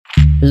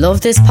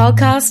Love this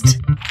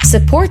podcast?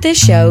 Support this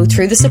show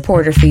through the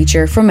supporter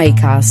feature from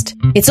Acast.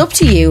 It's up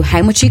to you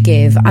how much you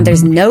give and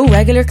there's no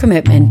regular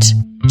commitment.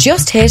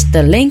 Just hit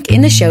the link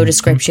in the show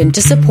description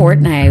to support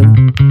now.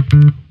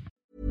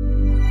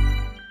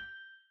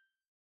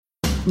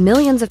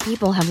 Millions of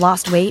people have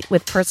lost weight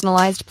with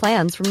personalized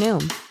plans from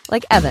Noom.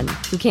 Like Evan,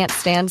 who can't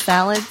stand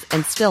salads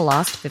and still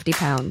lost 50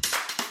 pounds.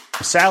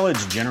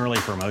 Salads generally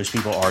for most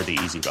people are the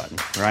easy button,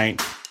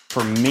 right?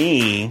 For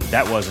me,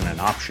 that wasn't an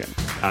option.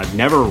 I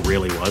never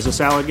really was a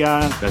salad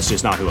guy. That's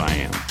just not who I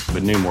am.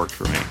 But Noom worked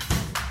for me.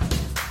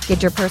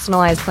 Get your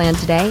personalized plan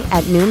today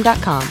at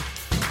Noom.com.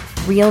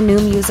 Real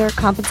Noom user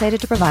compensated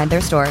to provide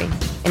their story.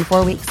 In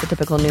 4 weeks, the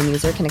typical Noom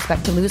user can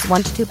expect to lose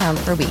 1 to 2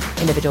 pounds per week.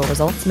 Individual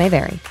results may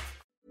vary.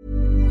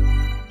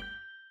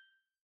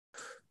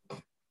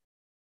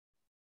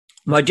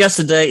 My guest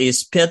today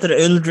is Peter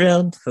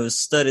Uldren, who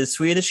studies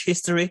Swedish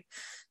history,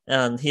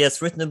 and he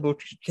has written a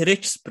book,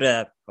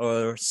 Krigsbrev,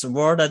 or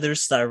War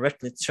Letters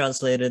directly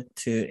translated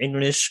to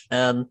English.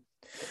 And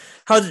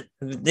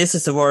this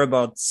is a war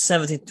about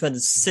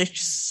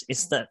 1726,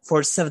 is that for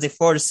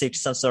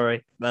 1746? I'm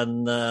sorry,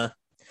 and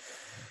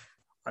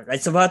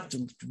it's about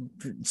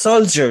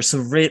soldiers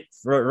who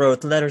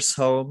wrote letters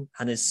home,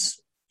 and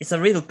it's a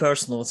real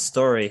personal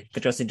story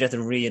because you get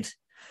to read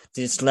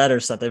these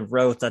letters that they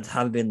wrote that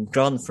have been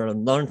drawn for a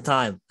long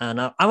time. And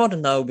I want to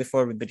know,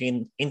 before we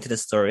begin into the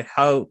story,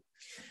 how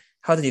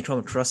did you come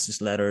across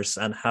these letters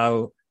and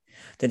how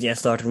did you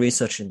start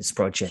researching this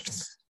project?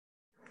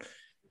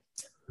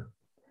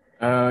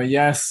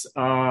 Yes,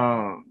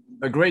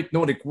 the Great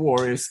Nordic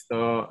War is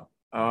a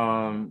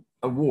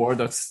war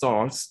that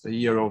starts the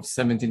year of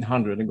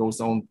 1700 and goes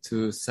on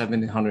to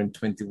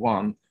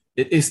 1721.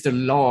 It is the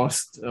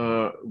last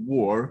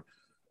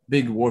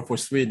big war for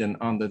Sweden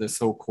under the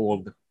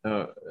so-called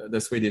the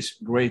Swedish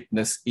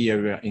greatness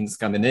era in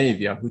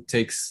Scandinavia, who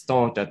takes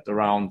start at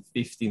around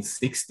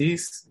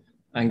 1560s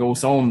and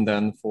goes on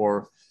then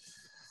for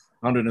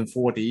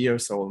 140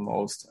 years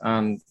almost.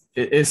 And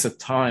it is a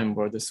time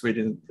where the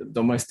Swedish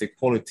domestic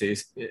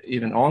polities,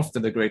 even after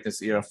the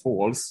greatness era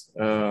falls,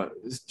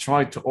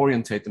 try to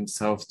orientate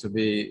themselves to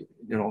be,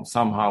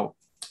 somehow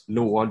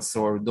lords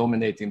or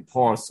dominating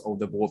parts of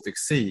the Baltic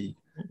Sea.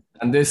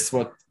 And this is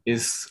what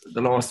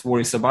the last war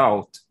is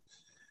about.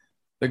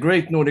 The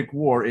Great Nordic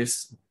War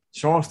is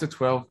Charles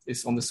XII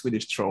is on the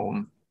Swedish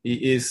throne. He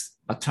is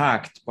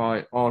attacked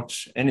by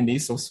arch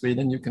enemies of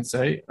Sweden, you can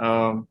say.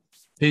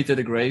 Peter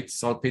the Great,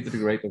 Tsar Peter the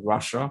Great of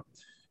Russia,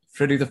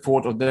 Frederick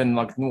IV of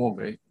Denmark,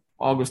 Norway,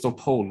 August of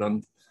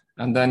Poland,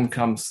 and then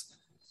comes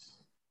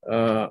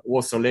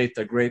also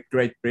later Great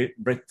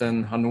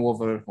Britain,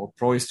 Hanover, or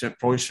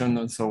Preußen,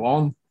 and so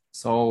on.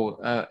 So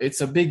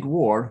it's a big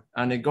war,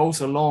 and it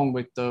goes along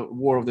with the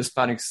War of the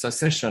Spanish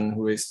Succession,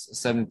 who is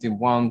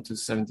 1701 to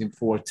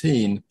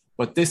 1714.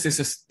 But this is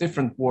a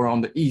different war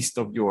on the east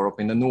of Europe,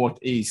 in the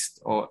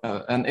northeast,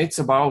 and it's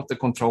about the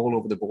control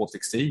over the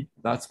Baltic Sea.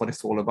 That's what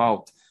it's all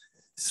about.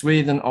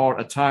 Sweden are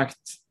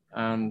attacked,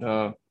 and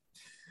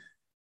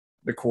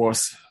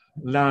because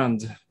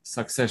land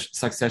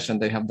succession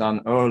they have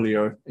done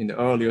earlier in the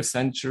earlier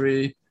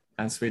century.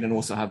 And Sweden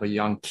also have a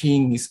young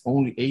king. He's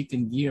only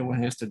 18 years when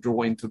he has to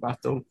draw into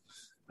battle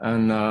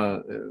and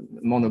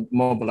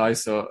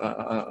mobilize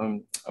a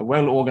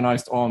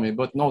well-organized army,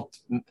 but not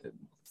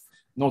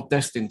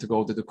destined to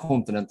go to the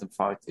continent and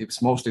fight. It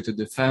was mostly to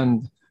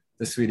defend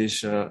the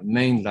Swedish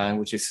mainland,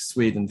 which is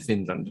Sweden,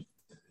 Finland.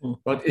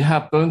 But it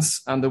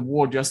happens, and the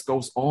war just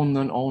goes on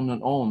and on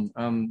and on.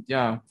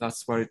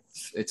 That's where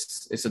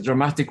it's a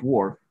dramatic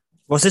war.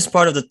 Was this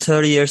part of the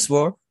 30 Years'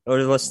 War? Or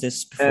was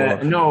this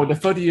before? No, the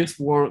 30 Years'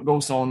 War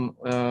goes on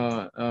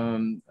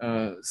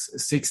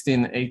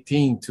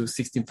 1618 to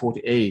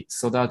 1648.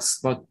 So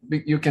but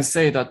you can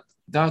say that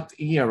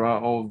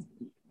era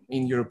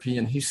in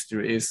European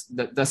history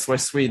that's where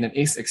Sweden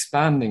is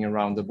expanding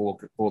around the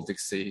Baltic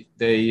Sea.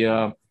 They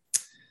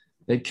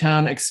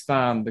can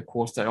expand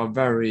because they are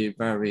very,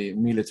 very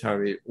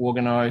military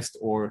organized,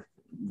 or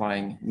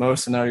buying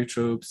mercenary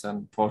troops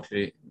and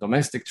partly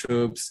domestic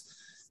troops.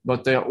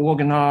 But they are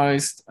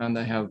organized, and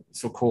they have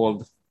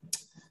so-called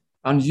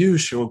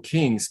unusual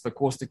kings,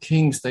 because the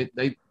kings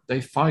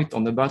they fight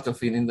on the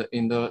battlefield in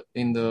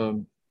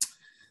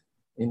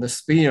the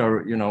spear,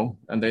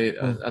 and they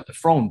at the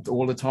front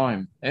all the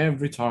time,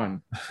 every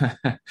time.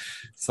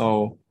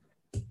 So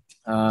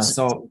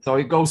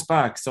it goes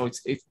back. So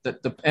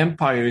the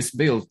empire is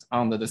built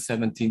under the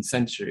 17th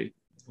century,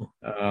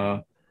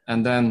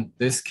 and then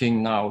this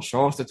king now,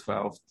 Charles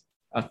XII,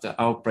 at the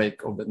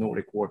outbreak of the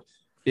Nordic War,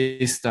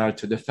 is there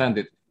to defend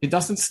it. He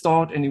doesn't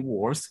start any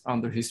wars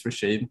under his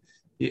regime.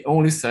 He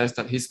only says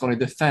that he's going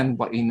to defend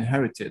what he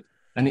inherited.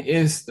 And he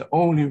is the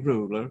only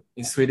ruler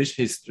in Swedish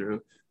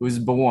history who is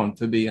born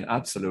to be an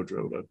absolute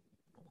ruler.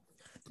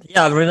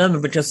 Yeah, I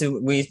remember, because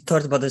we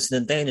talked about this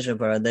in the Danish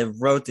Empire. They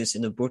wrote this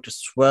in the book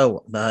as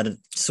well, that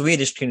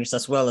Swedish kings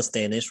as well as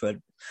Danish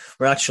were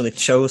actually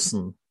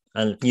chosen,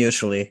 and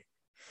usually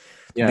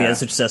be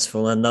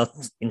unsuccessful and not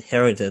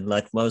inherited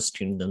like most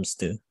kingdoms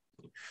do.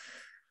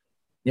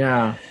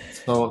 Yeah,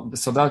 so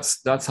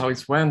that's how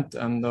it went,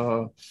 and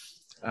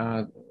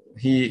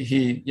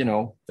he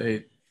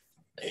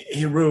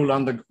he ruled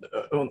under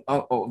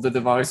the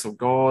device of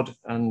God,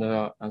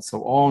 and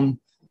so on,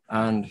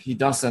 and he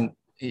doesn't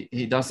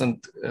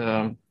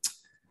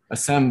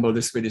assemble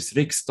the Swedish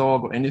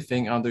Riksdag or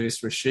anything under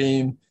his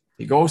regime.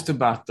 He goes to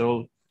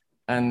battle,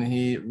 and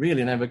he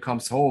really never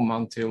comes home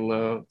until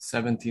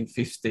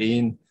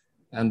 1715,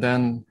 and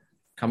then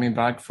coming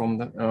back from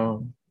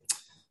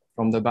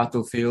the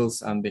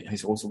battlefields, and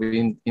he's also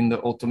been in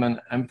the Ottoman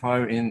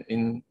Empire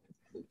in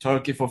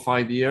Turkey for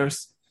 5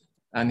 years,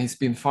 and he's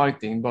been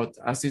fighting. But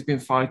as he's been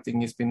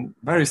fighting, he's been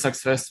very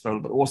successful,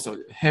 but also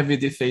heavy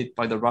defeat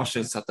by the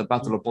Russians at the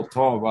Battle of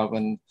Poltava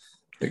when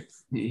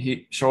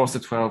Charles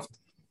XII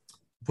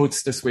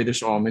puts the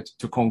Swedish army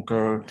to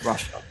conquer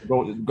Russia,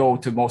 go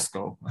to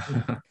Moscow.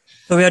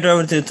 So we are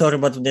going to talk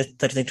about the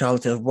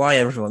technicality of why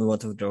everyone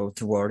wanted to go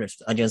to war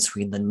against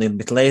Sweden a little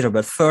bit later.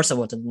 But first, I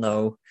want to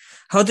know,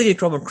 how did you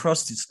come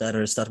across these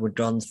letters that were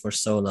done for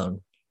so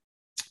long?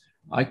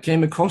 I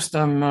came across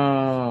them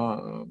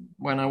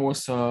when I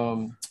was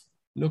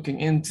looking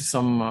into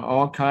some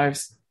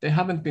archives. They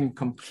haven't been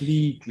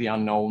completely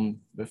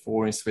unknown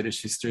before in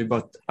Swedish history,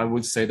 but I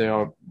would say they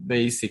are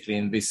basically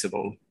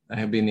invisible. They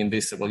have been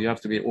invisible. You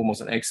have to be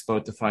almost an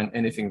expert to find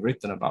anything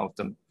written about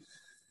them.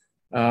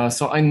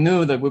 So I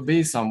knew they would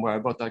be somewhere,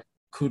 but I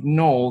could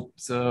not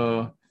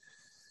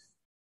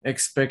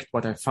expect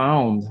what I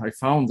found. I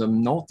found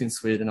them not in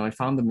Sweden. I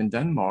found them in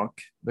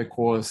Denmark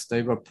because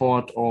they were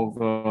part of,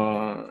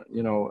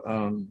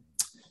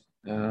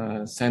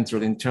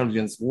 Central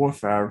Intelligence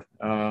Warfare,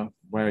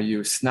 where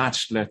you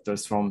snatched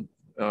letters from,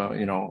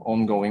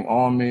 ongoing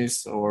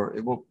armies, or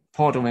it was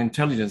part of an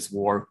intelligence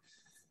war.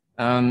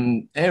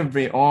 And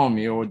every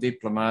army or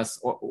diplomats,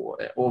 or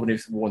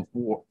if it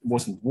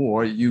wasn't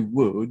war, you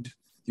would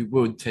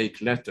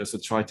take letters to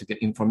try to get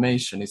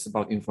information. It's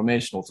about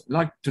information also.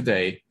 Like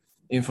today,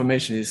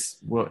 information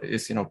is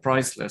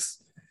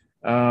priceless.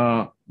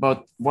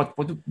 But what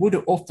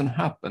would often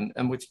happen,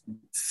 and which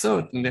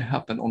certainly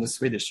happened on the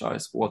Swedish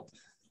side, what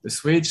the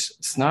Swedes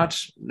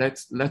snatch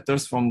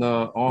letters from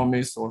the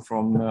armies or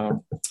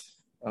from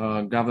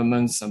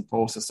governments and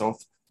posts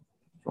off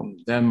from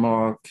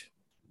Denmark,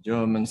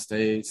 German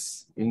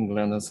states,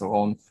 England, and so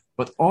on.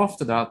 But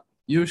after that,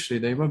 usually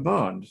they were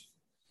burned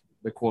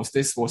because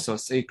this was a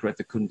secret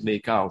that couldn't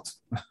leak out.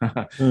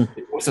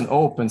 It was an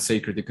open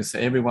secret because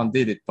everyone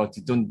did it, but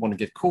you didn't want to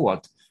get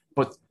caught.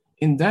 But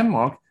in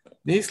Denmark,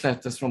 these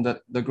letters from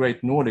the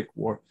Great Nordic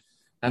War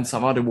and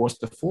some other wars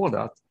before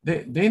that,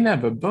 they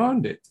never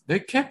burned it. They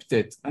kept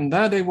it. And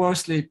there they were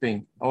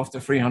sleeping. After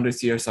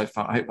 300 years, I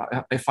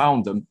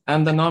found them.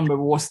 And the number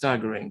was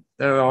staggering.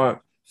 There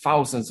are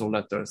thousands of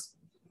letters.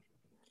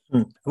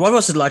 What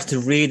was it like to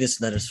read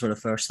these letters for the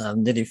first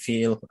time? Did you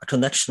feel a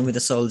connection with the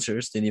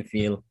soldiers? Did you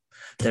feel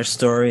their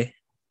story?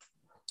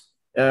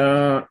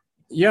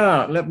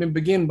 Yeah, let me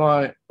begin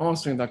by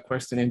answering that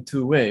question in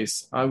two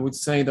ways. I would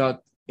say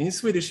that in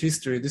Swedish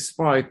history,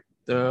 despite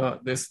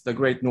the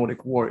Great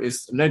Nordic War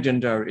is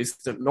legendary, it's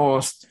the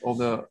last of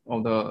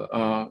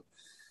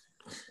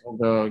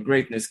the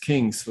greatness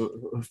kings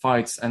who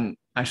fights and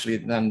actually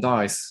then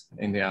dies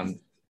in the end.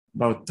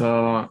 But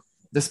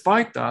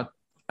despite that,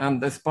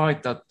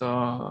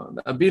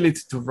 the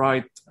ability to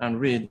write and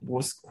read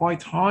was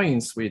quite high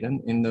in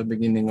Sweden in the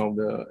beginning of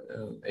the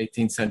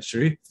 18th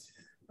century.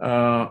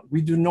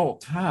 We do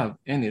not have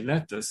any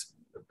letters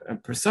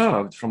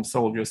preserved from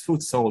soldiers,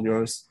 foot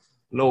soldiers,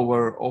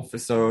 lower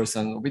officers,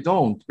 and we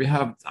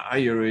have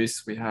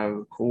diaries, we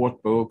have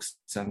court books,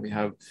 and we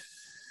have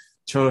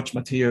church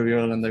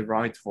material, and they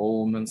write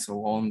home and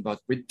so on, but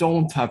we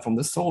don't have from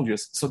the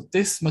soldiers. So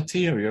this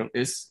material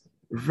is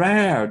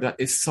rare, that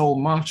is so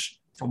much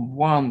from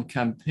one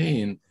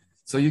campaign.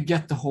 So you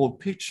get the whole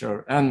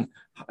picture. And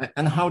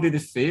how did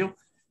it feel?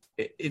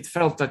 It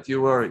felt that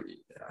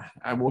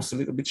I was a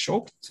little bit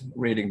shocked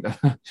reading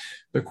that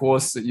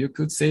because you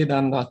could say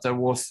then that there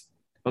was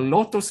a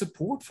lot of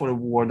support for a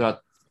war that,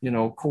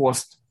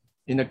 caused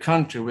in a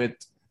country with,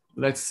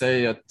 let's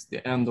say, at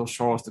the end of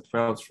Charles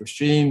XII's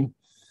regime,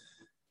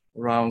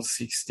 around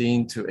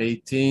 16 to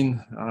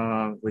 18,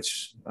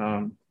 which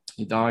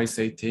he dies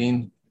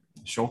 18,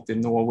 shot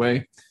in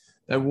Norway.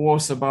 There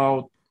was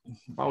about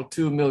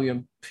 2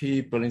 million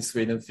people in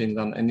Sweden,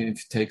 Finland, and if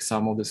you take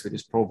some of the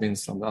Swedish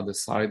province on the other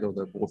side of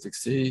the Baltic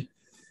Sea.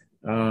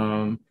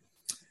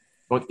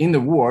 But in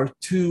the war,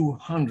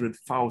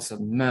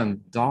 200,000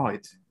 men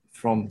died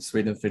from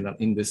Sweden, Finland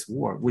in this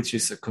war, which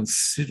is a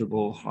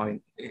considerable high,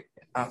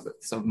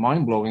 it's a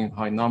mind-blowing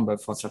high number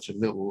for such a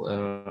little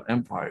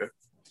empire.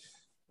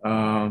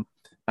 And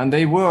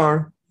they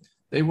were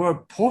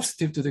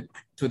positive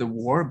to the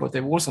war, but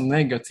they were also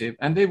negative,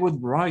 and they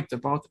would write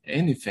about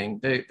anything.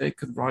 They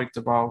could write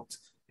about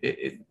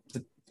it.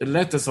 The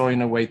letters are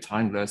in a way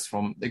timeless.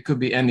 It could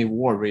be any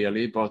war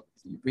really, but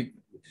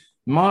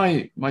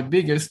my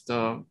biggest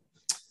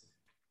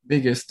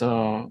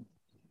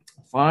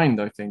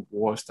find, I think,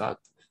 was that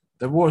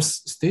there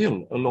was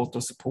still a lot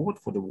of support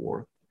for the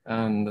war.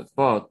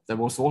 But there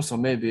was also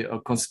maybe a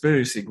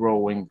conspiracy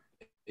growing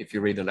if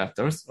you read the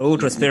letters. Oh,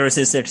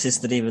 conspiracies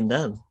existed even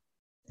then.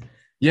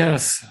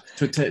 Yes,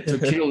 to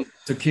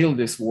kill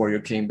this warrior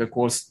king,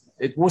 because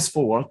it was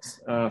thought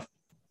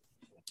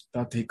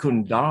that he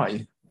couldn't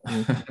die.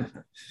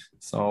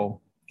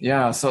 So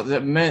there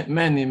are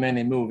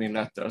many moving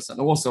letters, and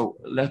also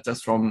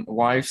letters from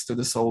wives to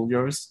the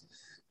soldiers,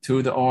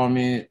 to the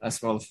army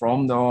as well,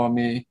 from the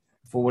army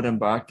forward and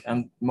back,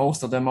 and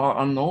most of them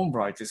are unknown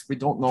writers. We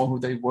don't know who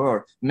they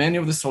were. Many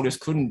of the soldiers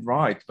couldn't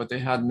write, but they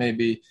had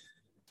maybe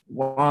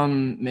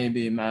one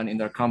man in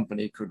their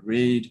company could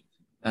read,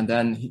 and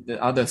then the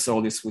other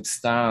soldiers would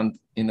stand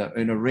in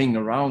a ring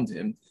around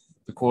him,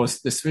 because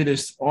the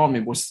Swedish army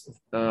was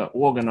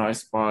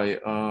organized by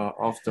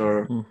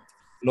after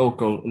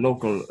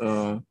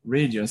local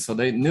regions, so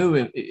they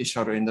knew each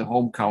other in the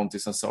home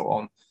counties and so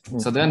on.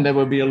 So then there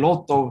will be a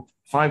lot of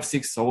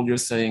 5-6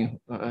 soldiers saying,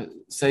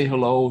 say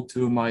hello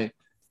to my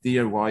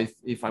dear wife.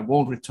 If I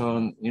won't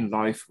return in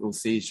life, we'll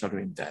see each other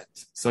in death.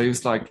 So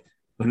it's like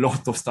a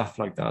lot of stuff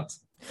like that.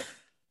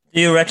 Do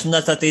you reckon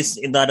that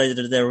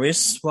there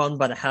is one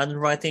by the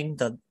handwriting,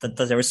 that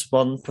there is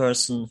one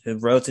person who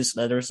wrote these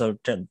letters? Or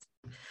do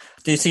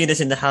you see this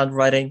in the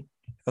handwriting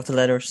of the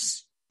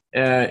letters?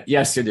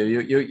 Yes, you do.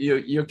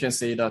 You can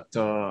see that.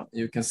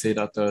 You can see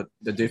that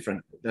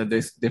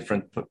these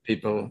different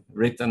people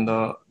written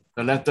the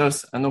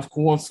letters, and of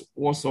course,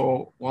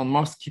 also one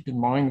must keep in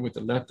mind with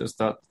the letters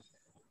that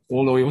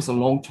although it was a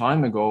long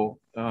time ago,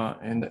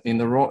 in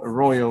the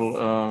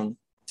royal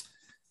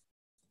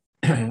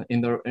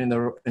in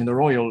the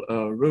royal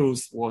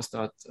rules was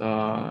that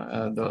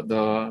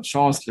the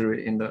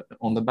chancellery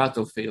on the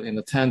battlefield in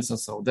the tents and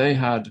so, they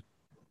had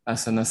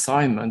as an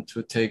assignment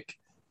to take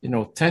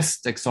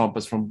test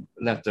examples from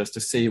letters to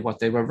see what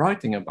they were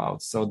writing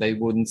about. So they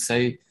wouldn't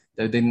say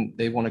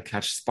they want to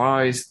catch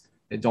spies.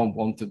 They don't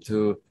want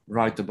to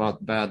write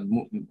about bad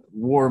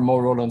war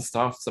moral and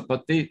stuff. So,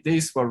 but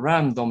these were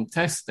random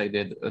tests they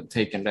did,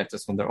 taking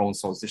letters from their own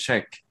souls to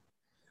check.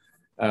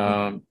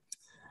 And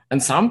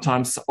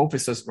sometimes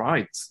officers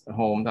write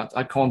home that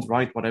I can't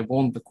write what I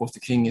want because the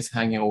king is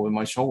hanging over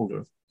my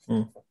shoulder.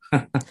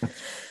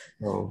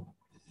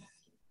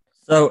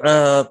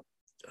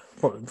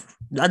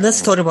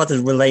 Let's talk about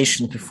the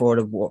relations before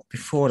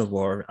the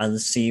war, and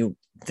see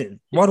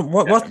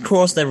what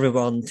caused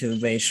everyone to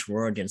wage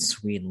war against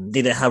Sweden.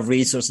 Did they have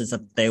resources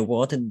that they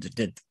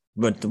wanted?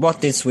 But what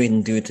did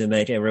Sweden do to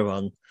make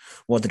everyone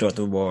want to go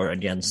to war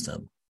against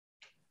them?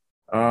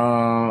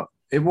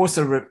 It was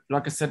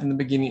like I said in the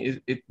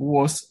beginning, it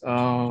was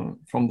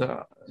from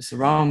the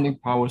surrounding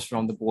powers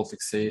around the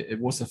Baltic Sea. It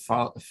was a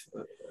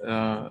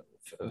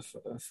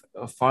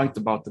fight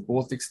about the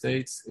Baltic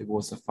states. It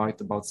was a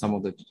fight about some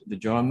of the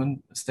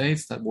German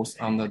states that was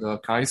under the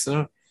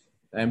Kaiser,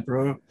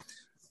 Emperor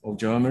of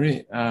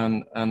Germany,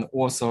 and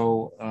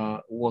also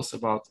was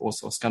about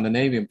also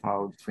Scandinavian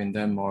power between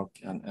Denmark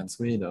and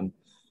Sweden.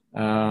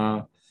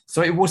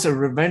 So it was a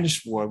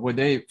revenge war where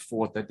they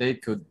thought that they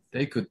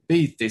could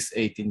beat this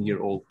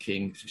 18-year-old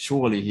king.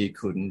 Surely he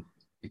couldn't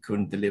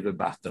deliver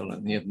battle,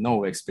 and he had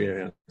no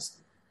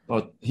experience.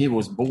 But he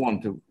was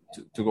born to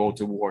go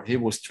to war. He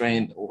was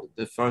trained.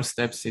 The first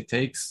steps he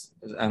takes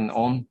and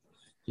on,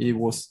 he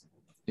was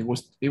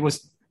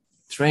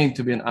trained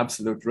to be an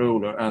absolute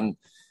ruler. And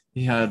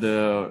he had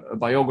a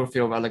biography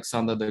of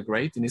Alexander the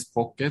Great in his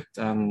pocket,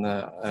 and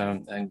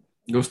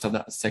Gustav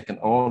II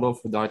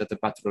Adolf, who died at the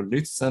Battle of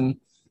Lützen.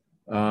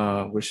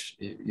 Which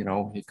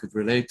he could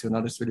relate to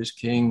another Swedish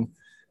king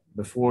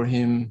before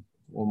him,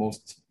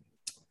 almost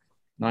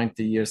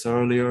 90 years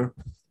earlier,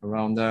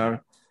 around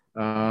there.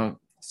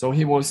 So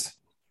he was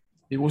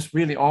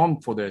really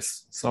armed for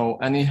this. So,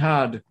 and he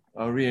had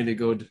a really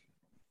good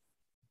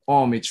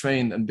army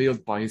trained and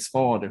built by his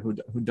father, who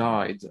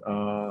died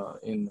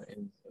in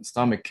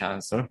stomach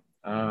cancer,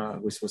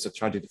 which was a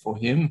tragedy for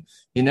him.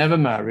 He never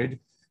married,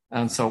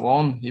 and so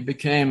on. He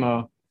became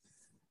a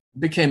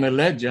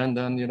legend,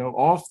 and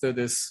after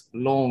this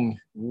long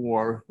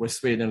war where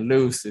Sweden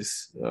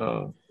loses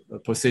a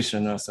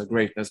position as a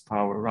greatness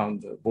power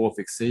around the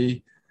Baltic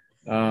Sea,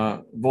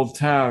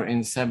 Voltaire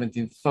in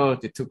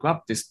 1730 took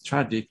up this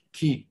tragic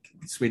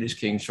Swedish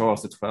king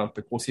Charles XII,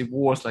 because he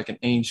was like an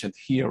ancient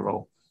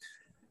hero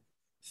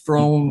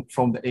thrown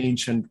from the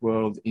ancient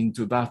world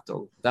into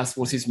battle. That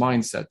was his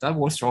mindset. That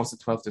was Charles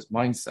XII's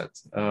mindset,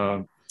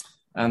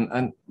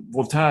 and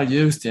Voltaire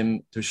used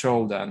him to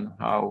show then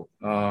how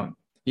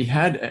he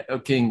had a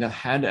king that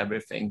had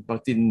everything,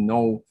 but didn't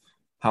know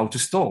how to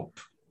stop.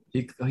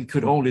 He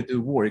could only do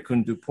war. He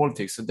couldn't do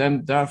politics. So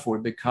then, therefore,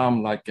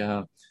 become like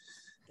a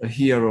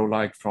hero,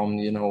 like from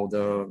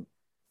the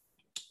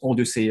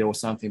Odyssey or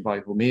something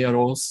by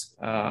Homeros,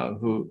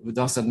 who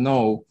doesn't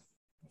know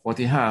what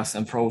he has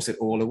and throws it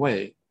all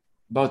away.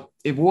 But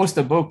it was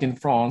the book in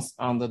France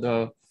under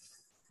the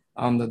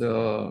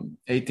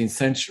 18th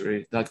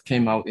century that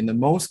came out in the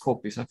most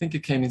copies. I think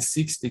it came in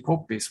 60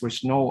 copies,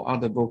 which no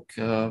other book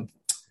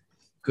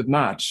could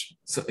match.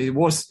 So it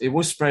was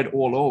spread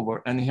all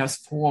over, and he has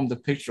formed the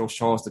picture of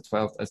Charles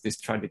XII as this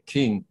tragic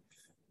king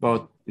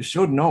But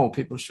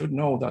people should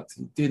know that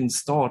he didn't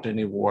start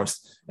any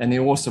wars. And he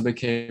also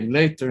became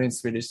later in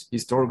Swedish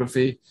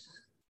historiography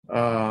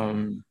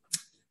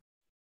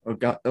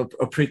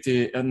a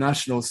pretty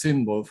national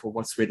symbol for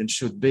what Sweden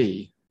should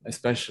be,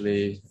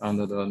 especially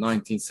under the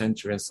 19th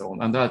century and so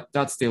on. And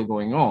that's still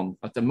going on.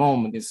 At the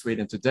moment in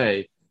Sweden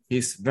today,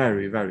 he's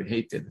very, very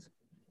hated,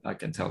 I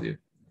can tell you.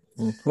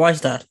 Why is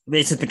that?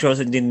 Is it because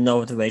he didn't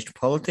know the way to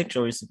politics,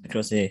 or is it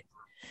because he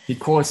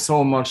caused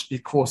so much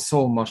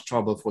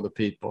trouble for the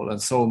people,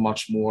 and so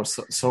much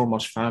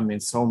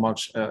famine, so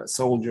much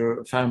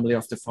soldier family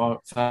after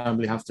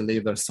family have to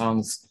leave their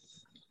sons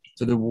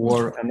to the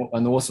war,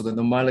 and also the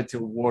normality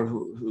of war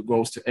who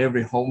goes to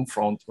every home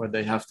front where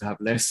they have to have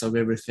less of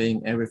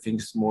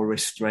everything's more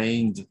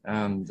restrained,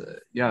 and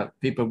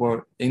people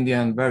were in the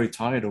end very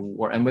tired of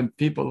war. And when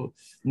people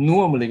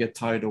normally get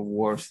tired of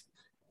wars,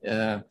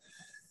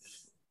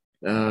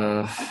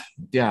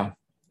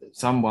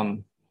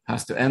 someone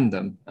has to end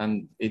them,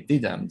 and it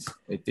did end,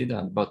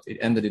 but it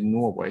ended in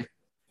Norway.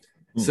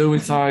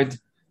 Suicide,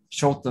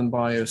 shot them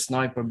by a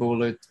sniper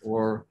bullet,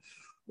 or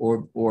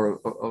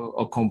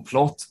a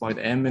complot by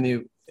the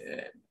enemy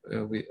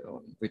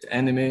with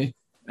enemy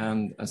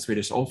and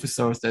Swedish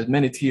officers. There's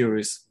many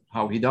theories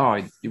how he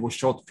died. He was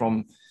shot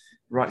from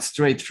right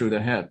straight through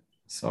the head,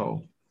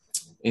 so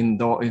in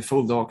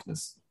full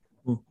darkness.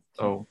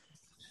 So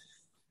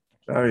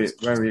very,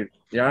 very,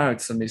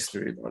 it's a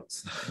mystery, but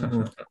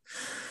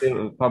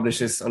still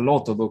publishes a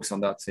lot of books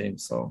on that theme.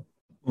 So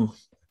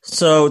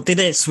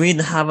did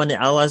Sweden have any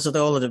allies at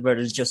all, or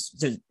were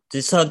they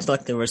sounded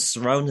like they were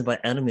surrounded by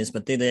enemies?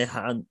 But did they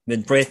have,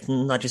 with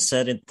Britain, like you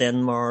said, in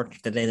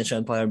Denmark, the Danish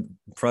Empire,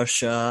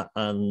 Prussia,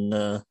 and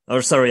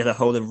the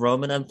Holy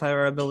Roman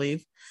Empire, I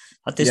believe,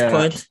 at this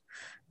point,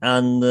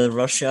 and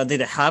Russia?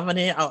 Did they have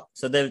any?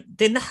 So they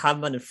didn't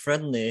have any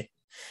friendly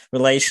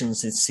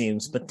relations, it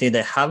seems, but did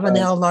they have any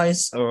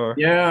allies? Or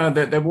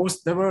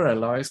there were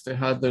allies. They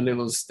had the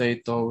little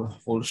state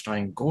of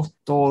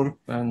Holstein-Gottorp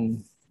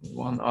and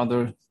one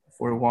other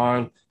for a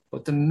while,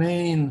 but the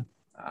main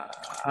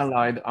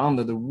allied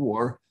under the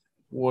war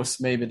was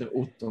maybe the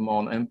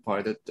Ottoman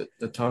Empire, the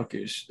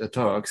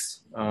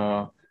Turks.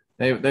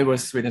 They were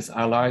Sweden's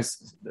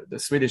allies. The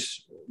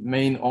Swedish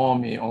main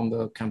army on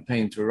the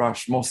campaign to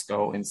rush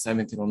Moscow in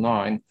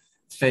 1709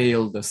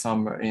 failed in the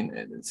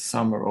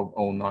summer of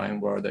 09,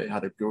 where they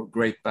had a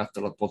great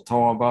battle at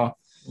Poltava.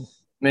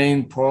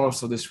 Main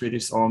parts of the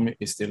Swedish army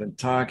is still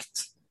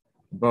intact,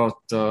 but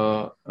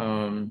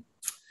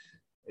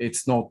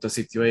it's not the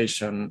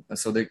situation.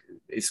 So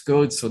it's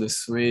good. So the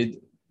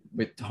Swede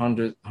with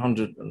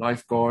 1,000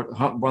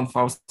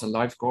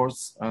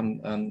 lifeguards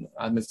and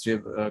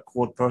administrative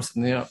court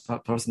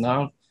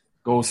personnel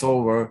goes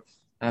over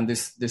and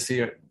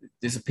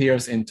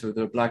disappears into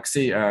the Black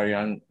Sea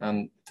area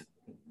and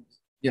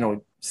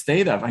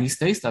stay there. And he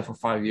stays there for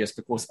 5 years,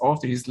 because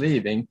after he's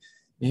leaving,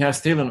 he has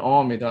still an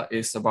army that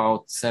is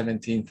about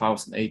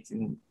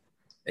 17,000,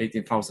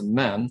 18,000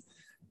 men.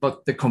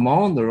 But the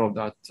commander of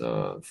that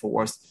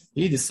force,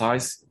 he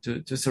decides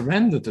to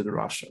surrender to the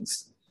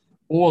Russians,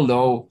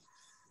 although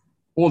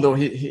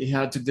he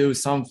had to do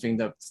something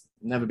that's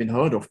never been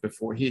heard of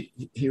before. He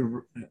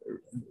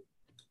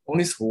on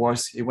his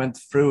horse, he went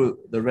through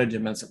the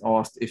regiments and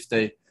asked if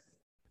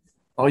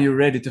are you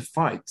ready to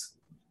fight?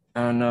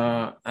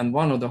 And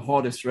one of the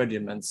hardest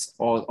regiments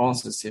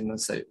answers him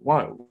and say,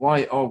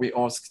 why are we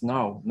asked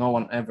now? No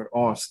one ever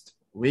asked.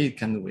 We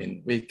can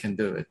win, we can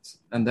do it.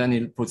 And then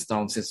he puts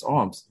down his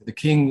arms. The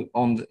king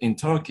in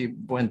Turkey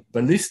went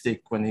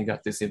ballistic when he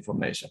got this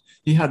information.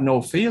 He had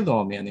no field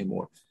army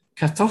anymore.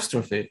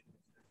 Catastrophe.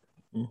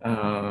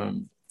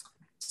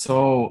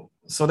 So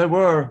there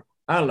were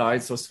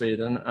allies of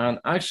Sweden, and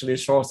actually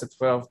Charles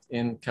XII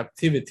in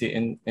captivity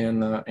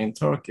in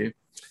Turkey,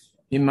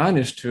 he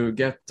managed to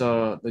get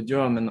the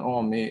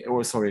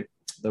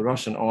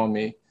Russian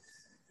army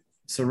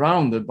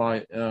surrounded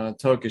by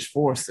Turkish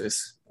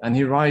forces. And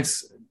he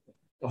rides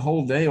the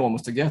whole day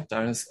almost to get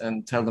there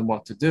and tell them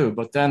what to do.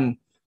 But then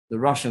the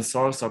Russian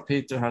Tsar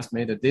Peter has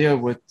made a deal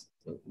with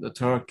the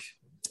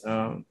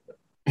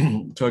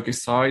Turkish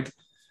side,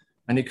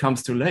 and he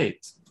comes too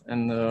late.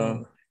 And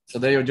so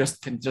they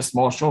just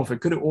march off. It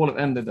could have all have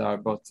ended there,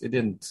 but it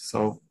didn't.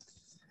 So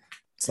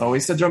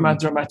it's a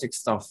dramatic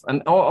stuff.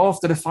 And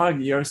after the 5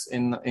 years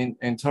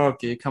in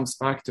Turkey, he comes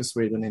back to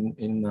Sweden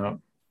in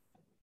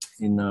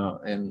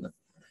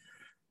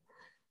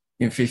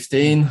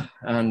 15,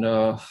 and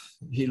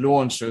he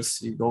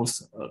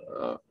goes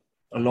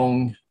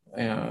along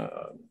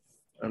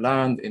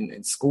land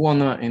in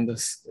Skåne in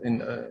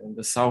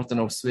the southern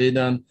of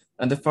Sweden,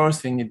 and the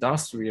first thing he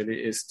does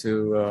really is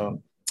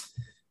to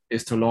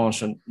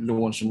launch a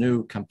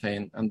new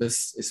campaign. And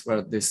this is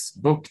where this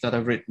book that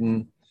I've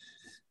written,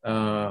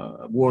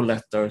 War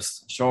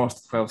Letters,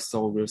 Charles XII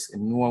Soldiers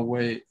in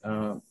Norway,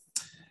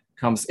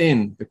 comes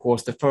in,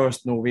 because the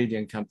first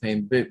Norwegian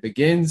campaign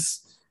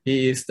begins.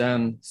 He is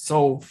then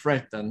so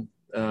threatened,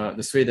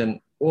 the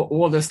Sweden,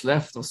 all that's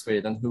left of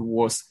Sweden, who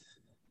was,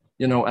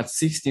 at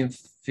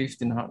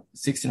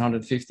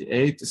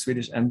 1658, the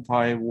Swedish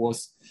Empire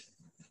was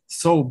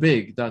so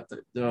big that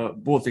the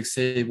Baltic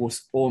Sea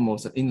was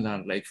almost an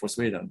inland lake for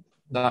Sweden.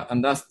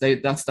 That's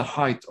the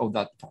height of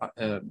that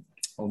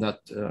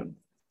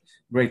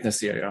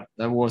greatness area.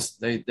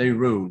 They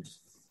ruled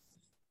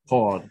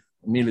hard,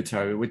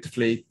 military with the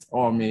fleet,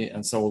 army,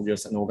 and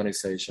soldiers, and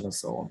organization, and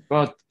so on.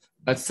 But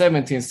at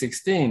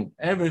 1716,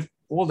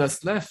 all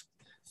that's left.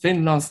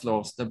 Finland's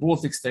lost. The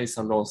Baltic states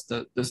are lost.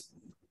 The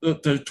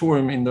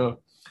territorium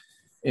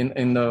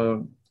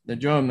in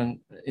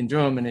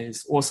Germany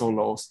is also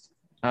lost,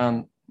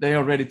 and they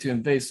are ready to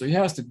invade. So he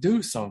has to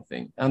do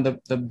something. And the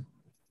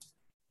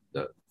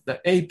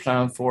A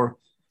plan for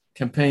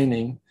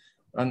campaigning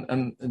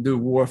and do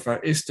warfare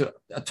is to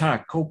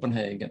attack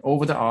Copenhagen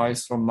over the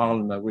ice from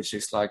Malmö, which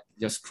is like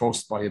just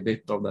crossed by a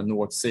bit of the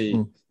North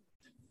Sea.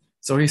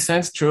 So he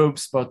sends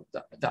troops, but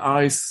the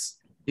ice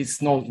is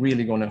not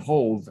really going to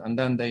hold, and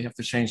then they have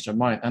to change their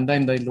mind, and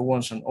then they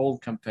launch an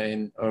old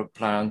campaign or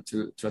plan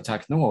to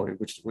attack Norway,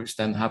 which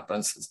then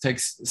happens.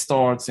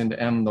 Starts in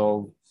the end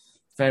of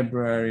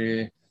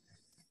February,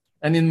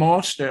 and in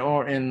March they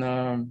are in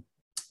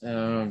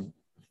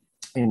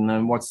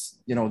what's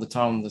the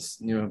town that's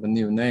have a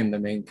new name, the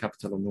main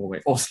capital of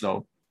Norway,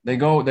 Oslo. They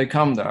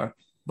come there,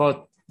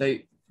 but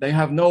they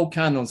have no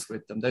cannons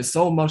with them. There's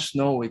so much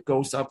snow, it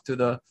goes up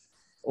to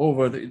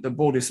over the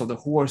bodies of the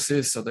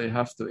horses, so they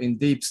have to, in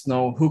deep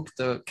snow, hook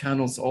the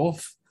cannons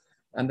off,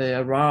 and they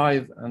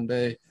arrive and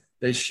they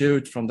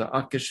shoot from the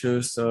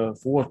Akershus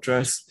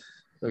fortress.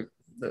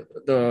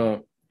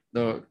 The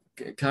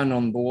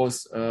cannon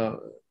balls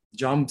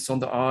jumps on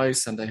the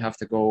ice, and they have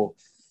to go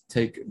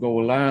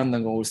land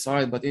and go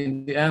aside. But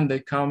in the end,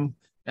 they come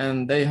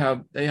and they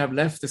have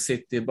left the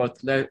city,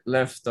 but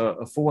left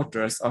a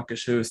fortress,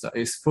 Akershus, that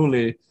is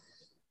fully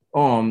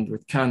armed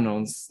with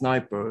cannons,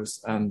 snipers,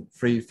 and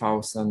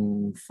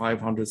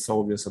 3,500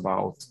 soldiers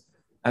about.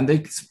 And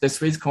the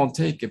Swedes can't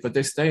take it, but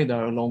they stay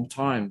there a long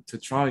time to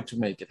try to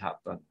make it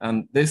happen.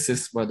 And this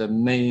is where the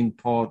main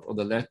part of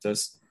the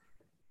letters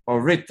are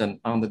written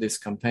under this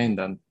campaign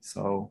then.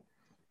 So,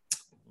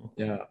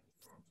 yeah.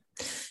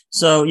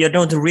 So you're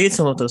going to read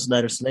some of those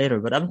letters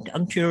later, but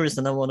I'm curious,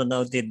 and I want to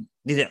know, did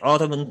the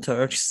Ottoman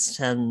Turks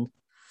send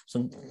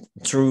some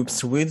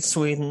troops with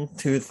Sweden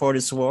for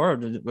this war, or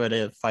were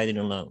they fighting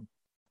alone?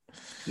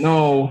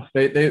 No,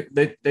 they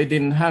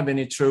didn't have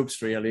any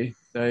troops really.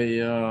 They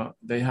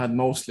had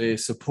mostly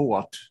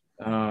support,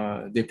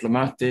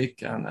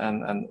 diplomatic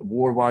and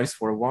war-wise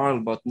for a while,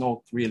 but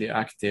not really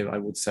active, I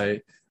would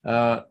say.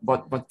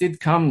 But did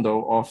come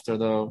though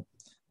after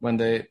when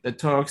the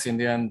Turks in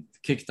the end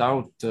kicked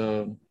out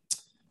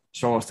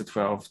Charles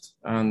XII,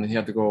 and he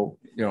had to go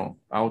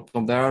out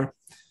from there.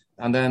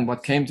 And then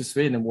what came to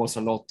Sweden was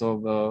a lot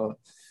of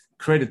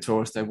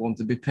creditors that wanted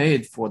to be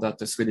paid for that.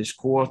 The Swedish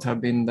court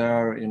had been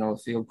there,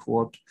 field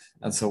court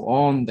and so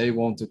on. They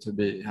wanted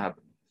to have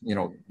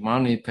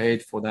money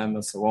paid for them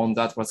and so on.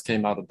 That was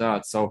came out of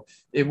that. So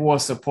it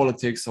was a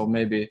politics of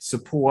maybe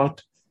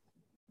support,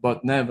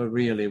 but never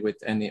really with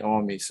any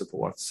army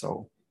support.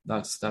 So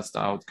that's the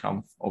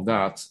outcome of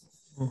that.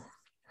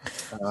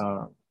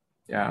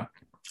 Yeah.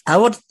 I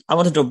want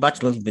to go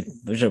back a little bit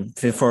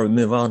before we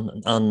move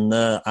on and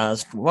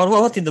ask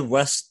what did the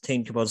West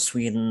think about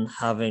Sweden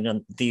having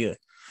an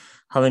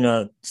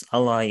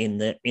ally in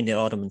the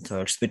Ottoman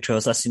Turks?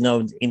 Because as you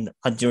know,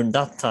 during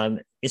that time,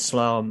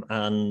 Islam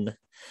and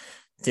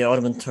the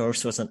Ottoman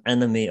Turks was an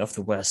enemy of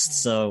the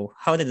West. So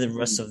how did the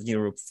rest of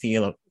Europe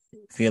feel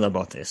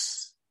about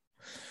this?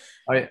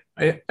 I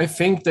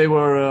think they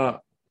were.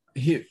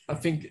 I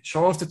think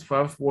Charles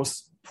XII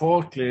was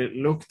partly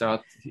looked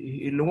at.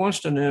 He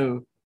launched a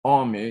new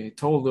army. He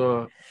told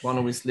one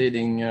of his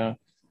leading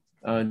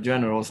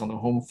generals on the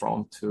home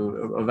front,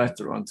 a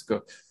veteran, to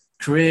go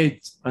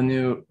create a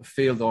new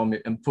field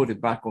army and put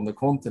it back on the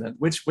continent,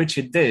 which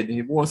he did.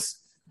 He was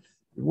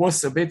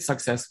a bit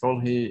successful.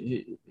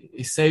 He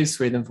saved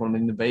Sweden from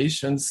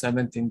invasion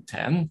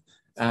 1710,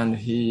 and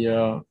he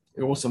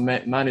also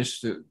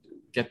managed to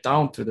get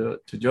down to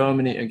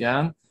Germany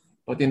again.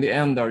 But in the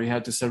end, there he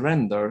had to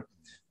surrender.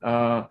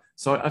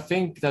 So I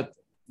think that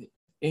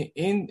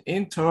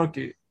in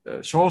Turkey,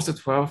 Charles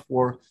XII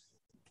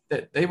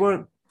they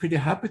were pretty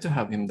happy to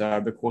have him there,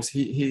 because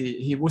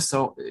he was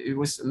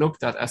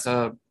looked at as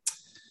a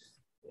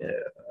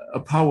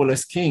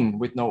powerless king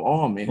with no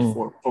army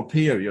for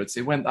periods.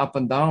 He went up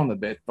and down a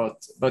bit,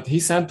 but he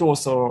sent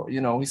also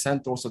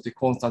to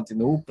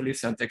Constantinople. He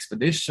sent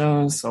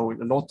expeditions. So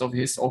a lot of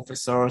his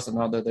officers and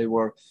other, they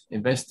were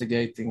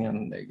investigating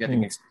and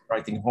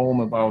writing home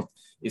about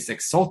it's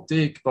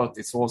exotic, but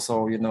it's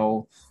also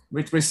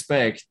with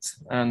respect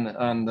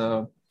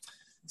and.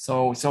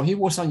 So he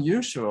was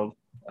unusual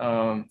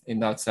in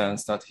that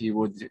sense, that he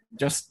would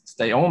just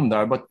stay on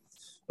there. But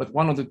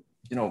one of the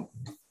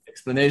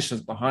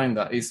explanations behind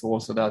that is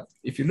also that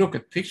if you look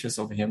at pictures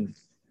of him,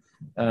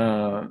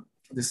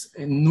 this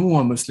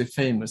enormously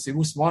famous. He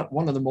was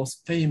one of the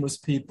most famous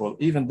people.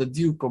 Even the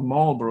Duke of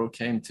Marlborough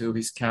came to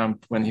his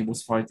camp when he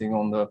was fighting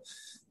on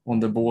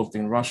the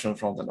Baltic Russian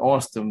front and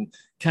asked him,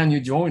 "Can you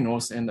join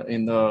us in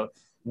the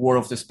war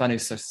of the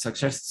Spanish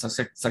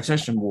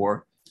Succession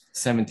War?"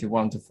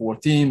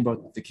 71-14,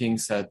 but the king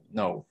said,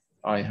 no,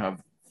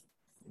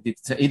 he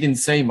didn't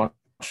say much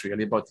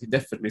really, but he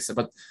definitely said,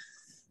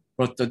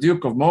 but the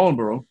Duke of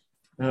Marlborough,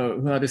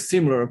 who had a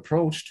similar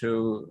approach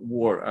to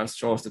war as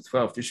Charles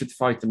XII, you should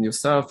fight them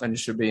yourself and you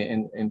should be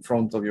in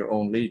front of your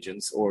own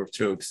legions or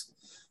troops.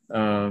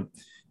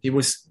 He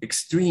was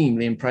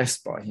extremely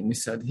impressed by him. He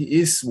said, he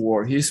is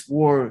war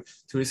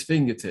to his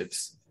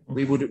fingertips.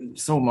 We would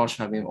so much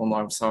have him on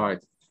our side.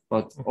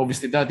 But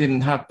obviously that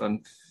didn't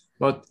happen.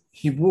 But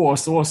he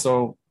was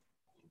also,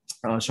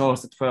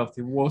 Charles XII,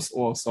 he was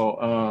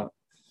also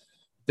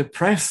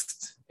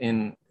depressed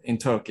in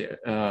Turkey.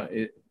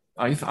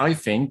 I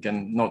think,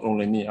 and not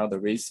only me, other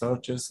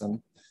researchers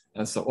and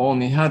so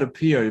on, he had a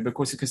period,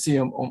 because you can see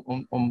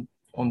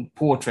on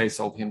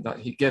portraits of him that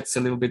he gets a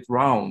little bit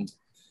round.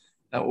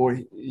 Or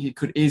he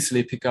could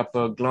easily pick up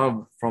a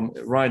glove from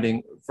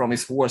riding from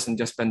his horse and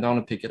just bend down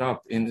and pick it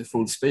up in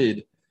full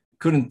speed.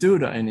 Couldn't do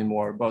that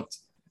anymore.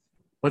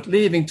 But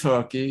leaving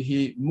Turkey,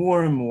 he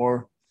more and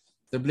more,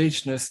 the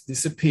bleachness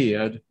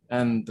disappeared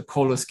and the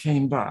colors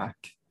came back,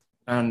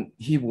 and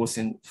he was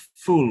in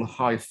full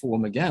high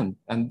form again.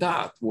 And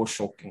that was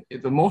shocking.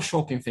 The most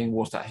shocking thing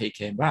was that he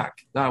came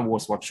back. That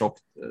was what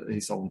shocked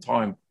his own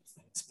time.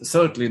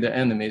 Certainly the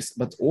enemies,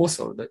 but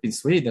also in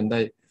Sweden,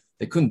 they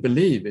couldn't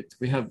believe it.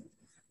 We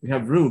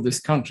have ruled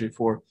this country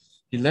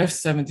he left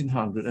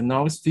 1700, and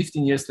now it's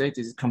 15 years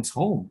later, he comes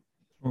home.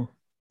 Mm.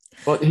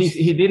 But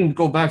he didn't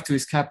go back to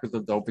his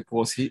capital though,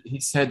 because he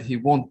said he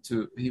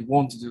wanted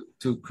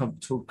to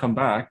come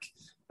back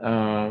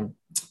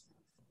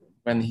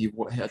when he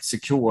had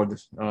secured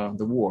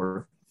the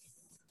war.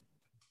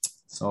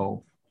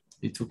 So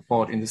he took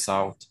part in the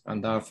south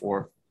and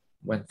therefore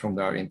went from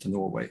there into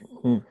Norway.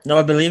 Mm. Now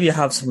I believe you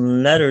have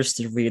some letters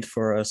to read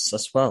for us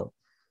as well.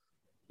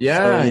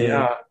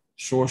 Yeah.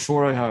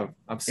 Sure, I have.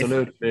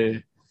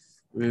 Absolutely.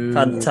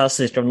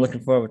 Fantastic. I'm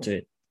looking forward to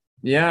it.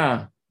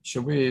 Yeah.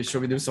 Should we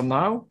do some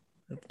now?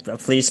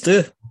 Please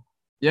do.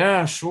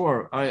 Yeah,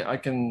 sure. I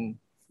can.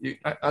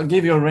 I'll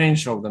give you a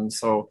range of them.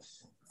 So,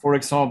 for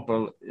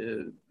example,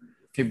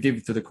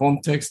 give to the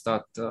context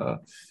that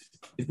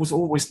it was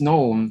always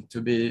known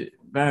to be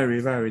very,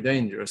 very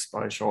dangerous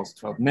by Charles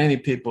XII. Many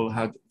people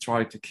had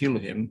tried to kill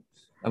him,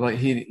 but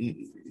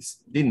he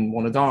didn't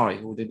want to die.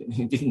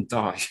 He didn't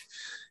die.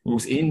 He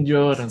was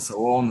injured and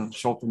so on,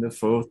 shot in the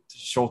foot,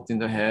 shot in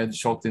the head,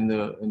 shot in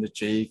the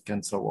cheek,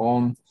 and so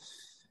on.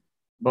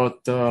 But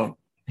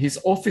his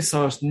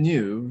officers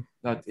knew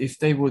that if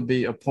they would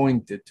be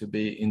appointed to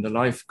be in the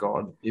Life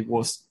Guard, it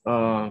was,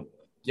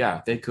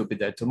 they could be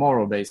dead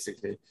tomorrow,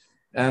 basically.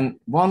 And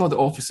one of the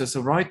officers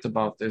who write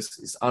about this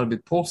is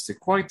Arvid Posse,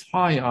 quite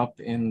high up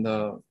in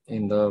the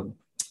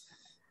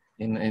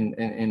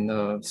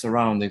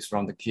surroundings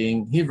around the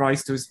king. He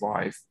writes to his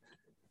wife,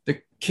 the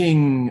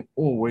king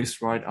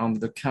always ride under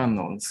the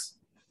cannons.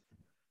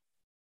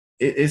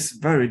 It is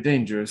very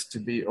dangerous to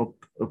be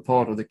a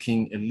part of the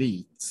king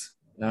elite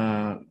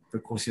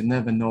because you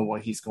never know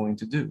what he's going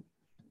to do.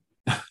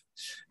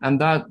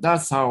 And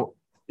that's how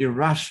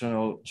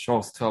irrational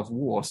Charles XII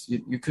was.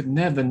 You could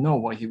never know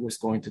what he was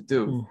going to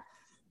do.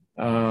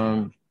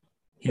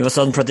 He was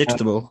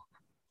unpredictable.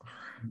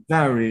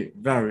 Very,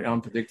 very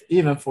unpredictable,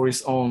 even for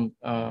his own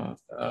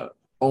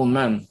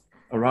men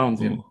around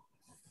him.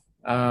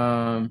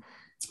 And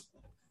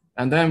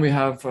then we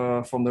have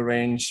from the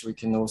range, we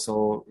can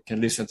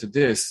listen to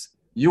this.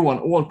 Johan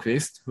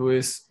Ahlqvist, who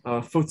is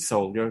a foot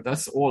soldier.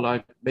 That's all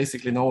I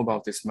basically know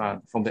about this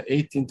man. From the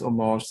 18th of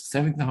March,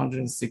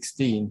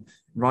 1716,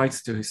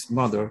 writes to his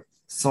mother,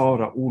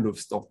 Sara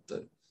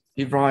Olofsdotter.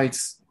 He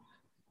writes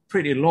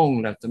pretty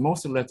long letter.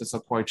 Most of the letters are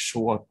quite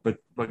short, but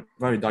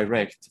very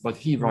direct. But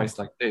he writes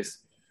like this.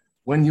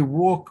 When you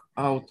walk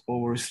out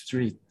over a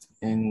street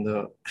in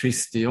the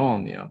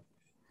Christiania,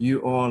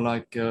 you are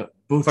like a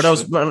butcher.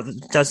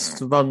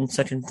 Just 1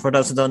 second. For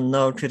those who don't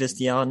know,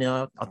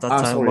 Christiania at that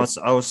time was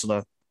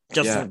Oslo.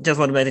 Just want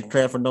to make it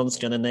clear for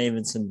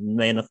non-Scandinavians who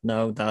may not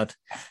know that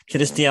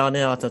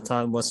Christiania at that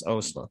time was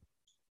Oslo.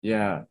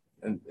 Yeah,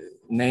 and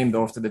named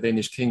after the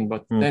Danish king,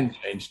 but then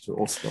changed to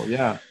Oslo.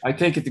 Yeah, I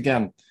take it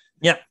again.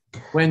 Yeah.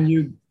 When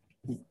you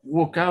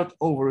walk out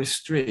over a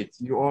street,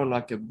 you are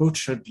like a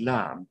butchered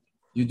lamb.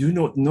 You do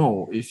not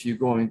know if you're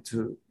going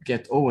to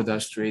get over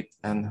that street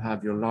and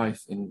have your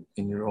life in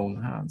your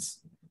own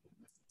hands.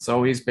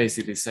 So he's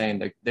basically saying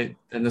that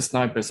the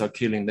snipers are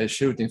killing. They're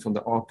shooting from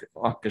the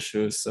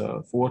Akershus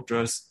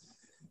fortress.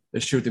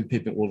 They're shooting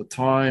people all the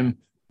time.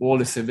 All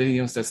the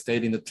civilians that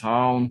stayed in the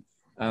town,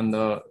 and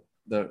the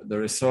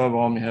reserve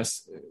army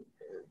has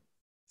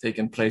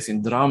taken place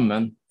in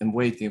Drammen and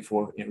waiting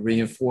for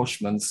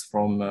reinforcements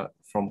from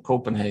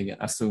Copenhagen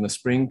as soon as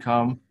spring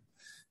comes.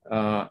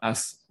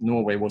 As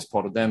Norway was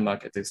part of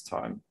Denmark at this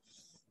time.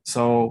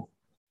 So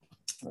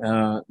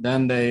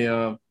then they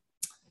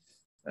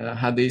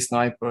had these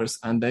snipers,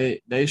 and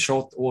they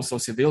shot also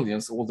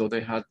civilians, although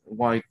they had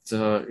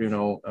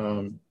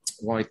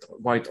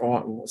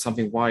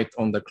something white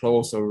on the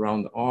clothes or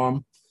around the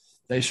arm.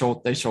 They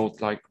shot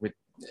like with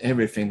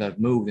everything that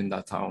moved in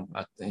that town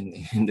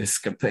in this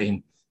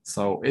campaign.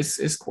 So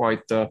it's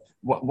quite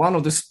one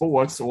of the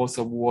sports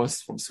also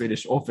was from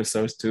Swedish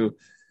officers to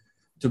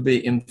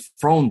be in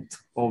front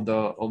of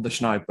the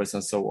snipers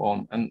and so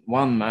on. And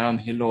one man,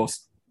 he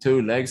lost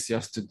 2 legs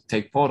just to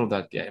take part of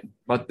that game.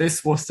 But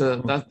this was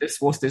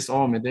this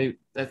army.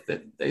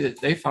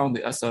 They found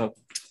it as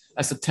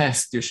a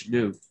test you should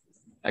do.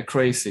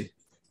 Crazy,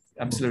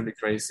 absolutely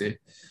crazy.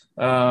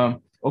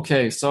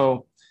 Okay,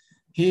 so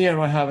here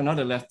I have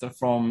another letter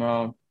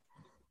from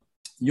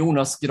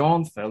Jonas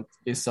Granfeldt.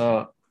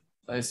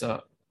 Is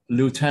a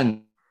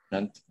lieutenant,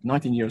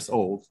 19 years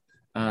old,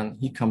 and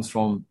he comes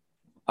from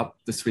up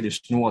the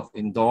Swedish north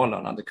in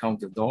Dalarna, the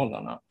county of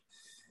Dalarna.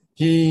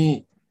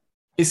 He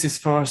is his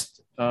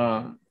first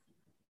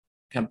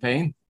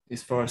campaign,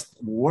 his first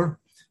war,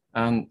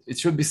 and it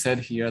should be said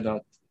here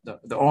that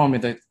the army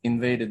that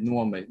invaded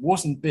Norway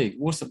wasn't big,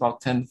 was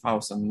about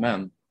 10,000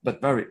 men, but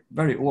very,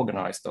 very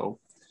organized though.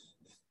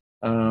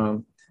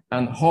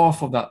 And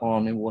half of that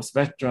army was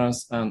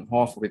veterans and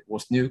half of it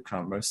was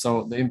newcomers.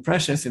 So the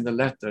impressions in the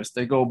letters,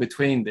 they go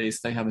between these.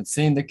 They haven't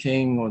seen the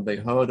king or they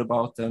heard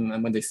about them.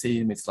 And when they see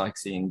him, it's like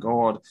seeing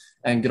God.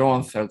 And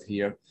Granfeldt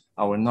here,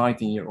 our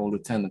 19-year-old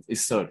lieutenant,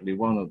 is certainly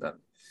one of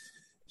them.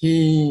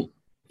 He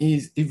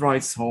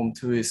writes home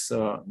to his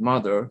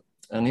mother,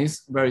 and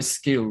he's very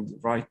skilled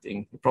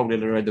writing. He probably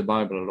read the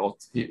Bible a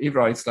lot. He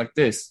writes like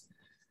this: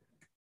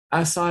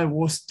 as I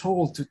was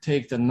told to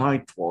take the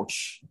night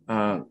watch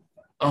on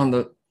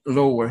the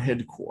lower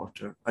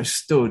headquarters, I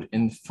stood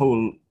in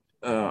full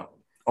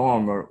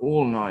armor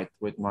all night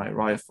with my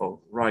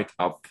rifle right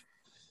up.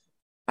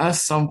 As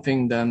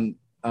something then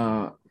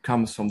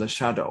comes from the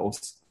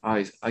shadows,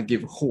 I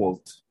give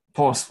halt,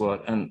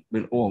 password, and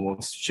will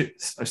almost shoot.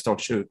 I start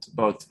shoot,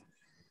 but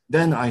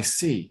then I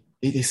see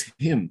it is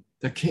him,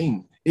 the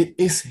king. It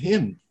is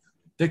him,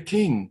 the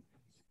king.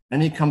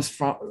 And he comes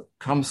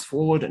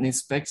forward and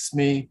inspects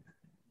me,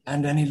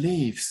 and then he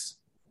leaves.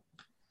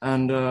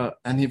 And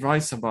he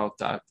writes about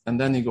that, and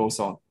then he goes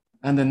on.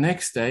 And the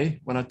next day,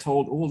 when I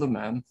told all the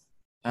men,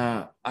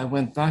 I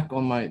went back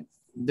on my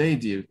day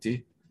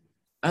duty,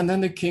 and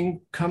then the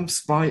king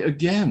comes by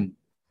again.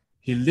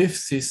 He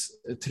lifts his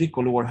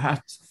tricolor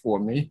hat for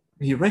me.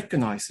 He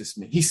recognizes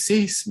me. He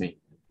sees me.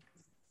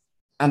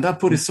 And that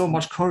put so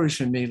much courage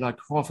in me, like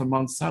half a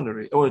month's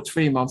salary or a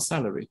 3 months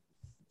salary.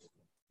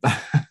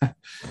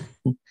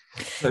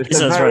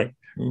 That's right.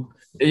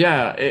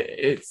 Yeah,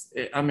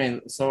 I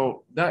mean,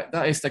 so that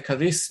is the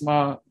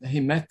charisma. He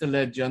met the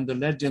legend. The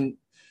legend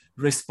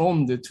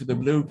responded to the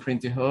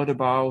blueprint he heard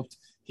about.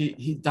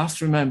 He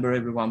does remember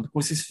everyone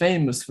because he's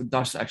famous for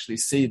does actually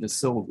see the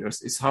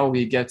soldiers. It's how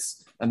he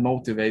gets and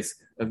motivates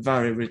a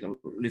very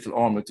little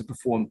army to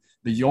perform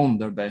beyond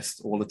their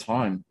best all the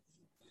time.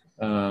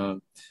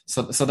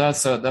 So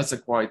that's a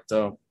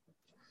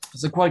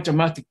quite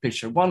dramatic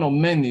picture. One of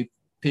many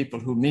people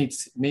who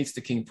meets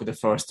the king for the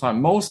first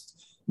time.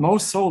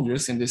 Most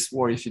soldiers in this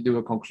war, if you do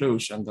a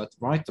conclusion that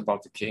write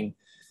about the king,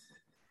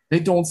 they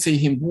don't see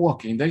him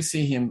walking. They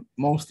see him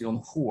mostly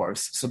on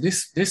horse. So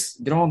this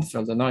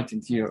Granfeldt, the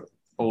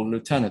 19-year-old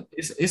lieutenant,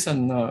 is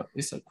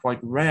a quite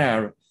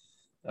rare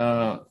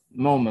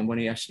moment when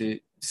he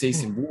actually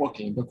sees him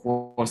walking,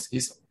 because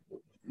he's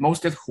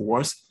mostly at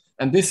horse.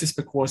 And this is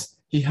because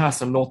he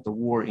has a lot of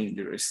war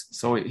injuries.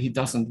 So he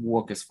doesn't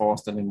walk as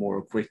fast anymore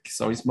or quick.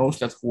 So he's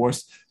mostly at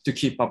horse to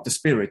keep up the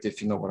spirit,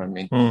 if you know what I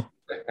mean.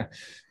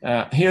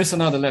 Here's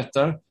another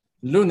letter.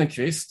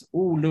 Lunekvist.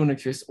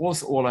 Lunekvist.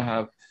 Also all I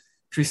have.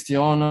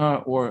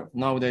 Christiana, or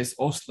nowadays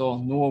Oslo,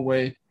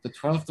 Norway, the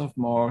 12th of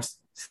March,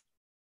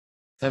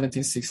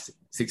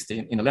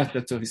 1716, in a letter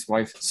to his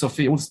wife,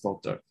 Sophie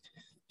Olsdotter.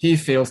 He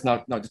feels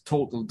now the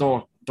total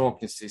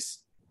darkness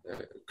is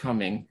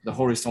coming. The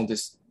horizon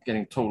is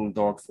getting total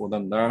dark for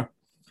them there.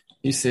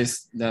 He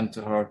says then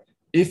to her,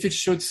 if it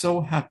should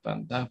so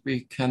happen that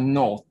we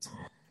cannot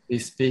be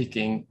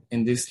speaking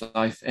in this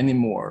life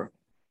anymore,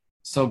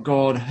 so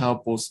God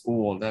help us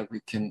all that we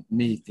can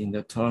meet in the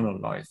eternal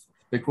life,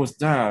 because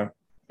there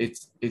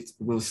it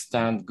will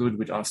stand good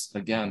with us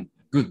again.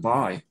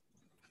 Goodbye.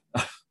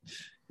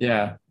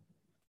 Yeah.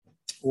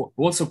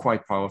 Also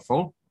quite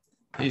powerful.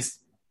 He's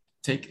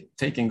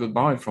taking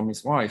goodbye from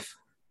his wife.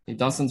 He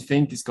doesn't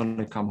think he's going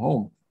to come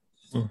home.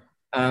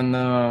 And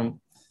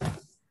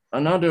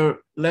another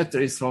letter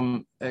is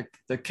from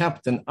the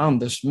captain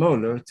Anders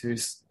Möller to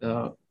his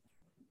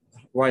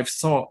wife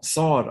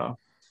Sarah,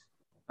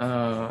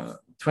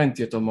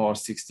 20th of March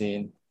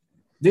 16.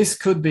 This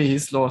could be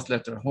his last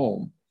letter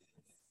home.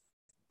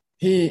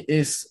 He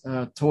is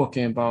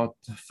talking about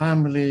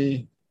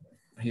family.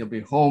 He'll be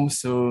home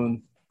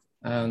soon,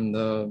 and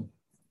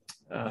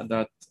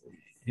that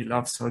he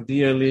loves her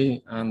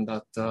dearly, and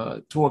that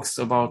talks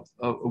about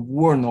a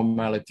war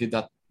normality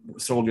that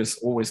soldiers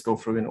always go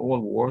through in all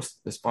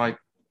wars, despite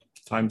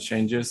time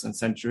changes and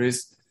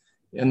centuries.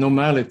 A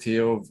normality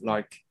of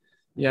like,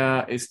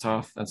 yeah, it's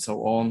tough and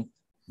so on,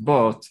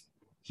 but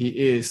he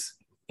is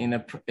in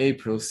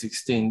April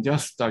 16,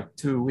 just like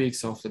 2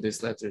 weeks after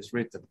this letter is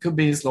written, could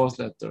be his last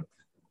letter,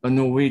 a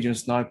Norwegian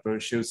sniper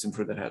shoots him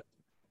through the head.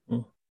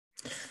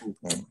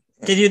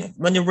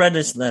 when you read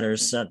these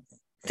letters,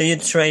 did you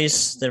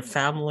trace their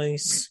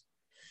families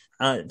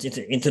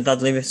into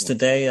that lives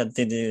today?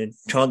 Did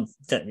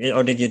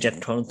you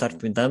get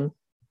contact with them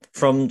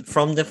from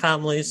the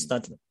families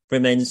that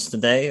remains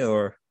today?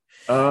 Or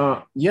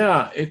I've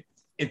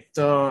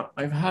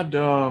had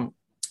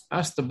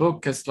as the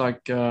book has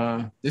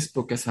this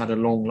book has had a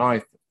long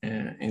life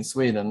in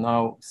Sweden.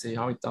 Now see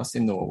how it does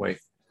in Norway.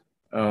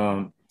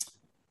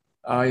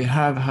 I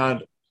have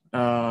had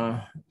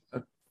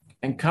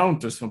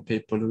encounters from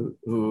people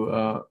who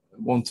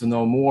want to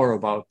know more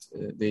about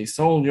the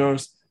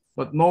soldiers,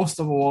 but most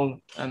of all,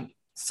 and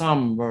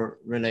some were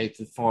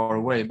related far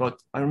away.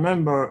 But I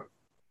remember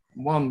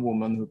one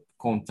woman who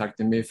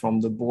contacted me from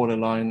the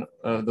borderline,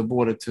 the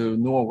border to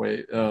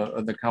Norway,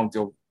 the county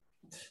of,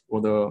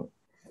 or the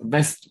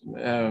West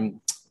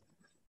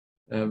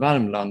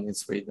Värmland in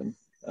Sweden,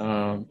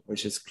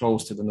 which is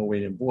close to the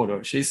Norwegian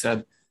border.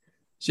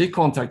 She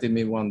contacted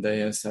me one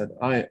day and said,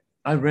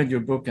 I read your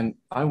book and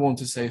I want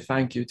to say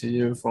thank you to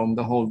you from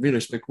the whole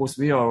village, because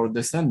we are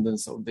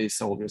descendants of these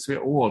soldiers.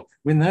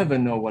 We never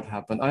know what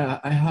happened.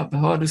 I have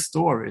heard the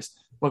stories,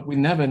 but we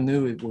never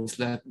knew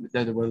that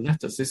it were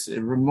letters. It's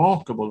a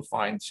remarkable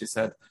find, she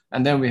said.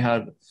 And then we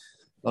had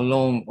a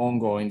long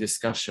ongoing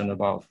discussion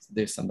about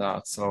this and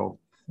that. So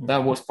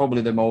that was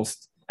probably the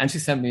most, and she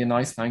sent me a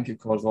nice thank you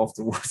card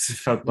afterwards. It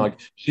felt like,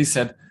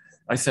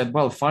 I said,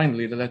 well,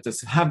 finally the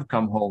letters have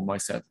come home, I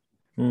said.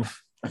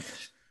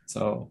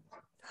 So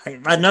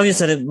I know you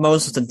said that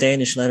most of the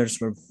Danish letters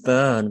were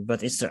burned,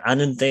 but is there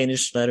any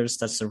Danish letters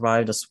that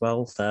survived as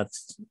well that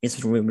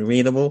is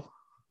readable?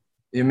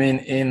 You mean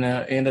in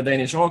the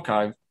Danish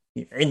archive?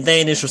 In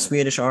Danish or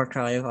Swedish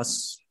archive,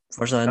 as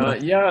far as I know.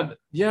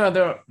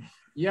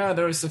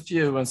 There is a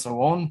few and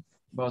so on,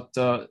 but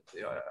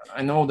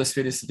I know the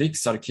Swedish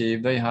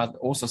Riksarkiv, they had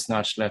also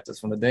snatched letters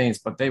from the Danes,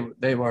 but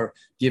they were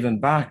given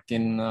back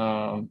in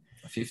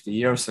 50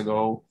 years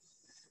ago.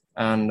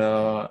 And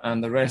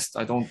the rest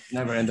I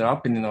never ended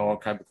up in the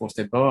archive because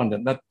they burned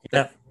them.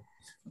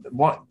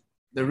 What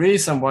the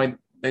reason why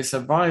they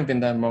survived in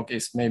Denmark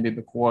is maybe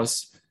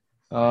because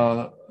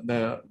the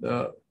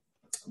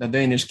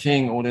Danish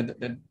king, or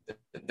the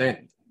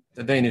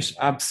Danish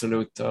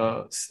absolute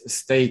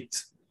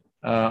state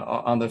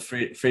under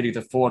Frederick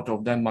IV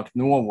of Denmark,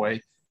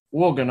 Norway,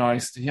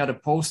 organized. He had a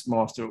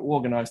postmaster,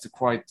 organized a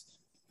quite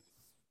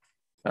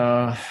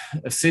a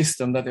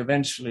system that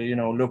eventually,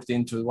 looked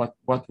into what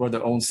were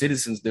their own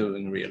citizens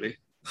doing, really.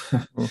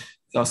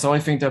 So I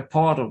think they're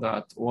part of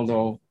that,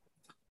 although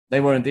they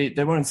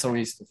weren't so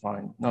easy to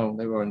find. No,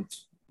 they weren't.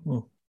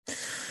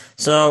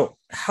 So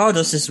how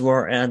does this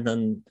war end,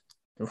 and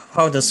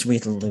how does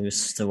Sweden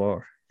lose the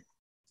war?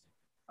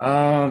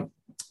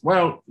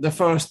 Well, the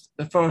first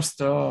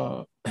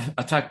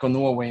attack on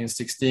Norway in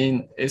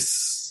 16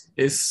 is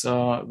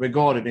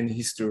regarded in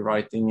history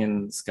writing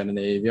in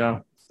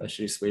Scandinavia,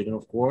 especially Sweden,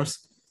 of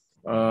course,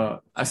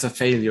 as a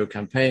failure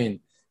campaign.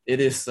 It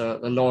is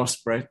the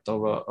last breath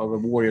of a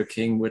warrior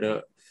king with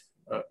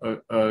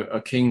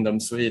a kingdom,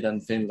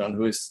 Sweden, Finland,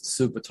 who is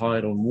super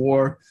tired on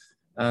war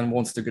and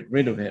wants to get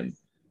rid of him.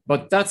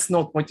 But that's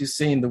not what you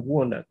see in the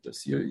war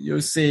letters.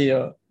 You see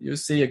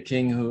a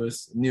king who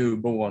is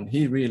newborn.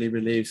 He really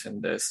believes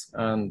in this,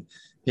 and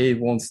he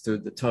wants to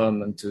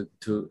determine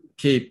to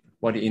keep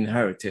what he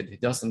inherited. He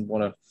doesn't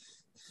want to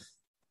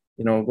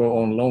go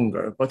on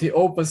longer, but he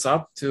opens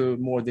up to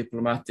more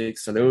diplomatic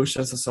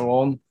solutions and so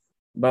on.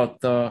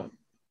 But the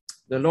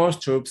large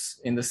troops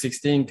in the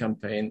 16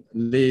 campaign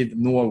leave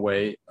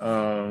Norway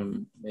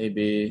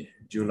maybe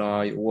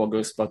July,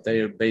 August, but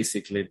they are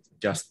basically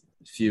just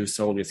a few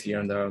soldiers here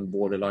and there on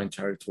borderline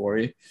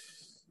territory.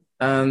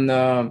 And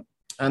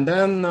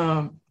then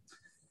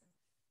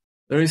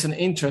there is an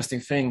interesting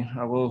thing.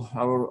 I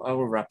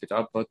will wrap it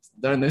up, but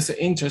then there's an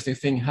interesting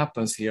thing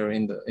happens here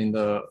in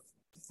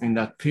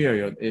that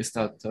period, is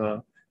that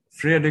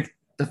Frederick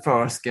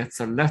I gets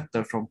a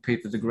letter from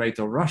Peter the Great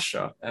of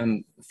Russia,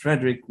 and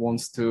Frederick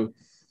wants to,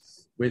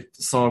 with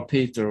Tsar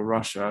Peter of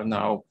Russia,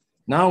 now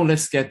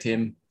let's get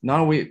him,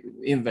 now we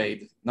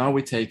invade, now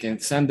we take him,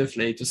 send the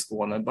fleet to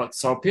Skåne. But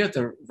Tsar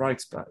Peter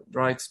writes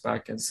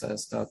back and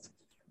says that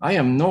I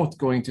am not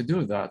going to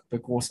do that,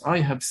 because I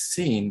have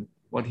seen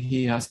what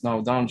he has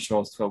now done,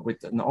 Charles XII,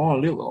 with a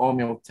little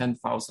army of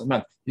 10,000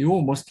 men. He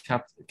almost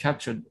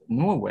captured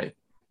Norway.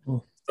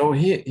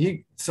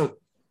 So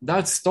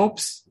that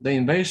stops the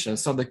invasion.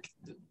 So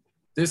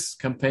this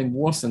campaign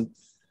wasn't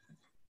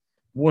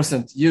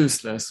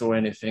useless or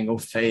anything, or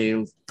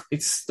failed.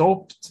 It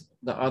stopped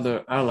the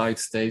other allied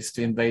states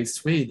to invade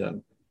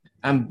Sweden,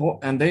 and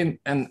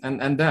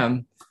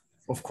then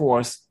of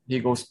course he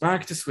goes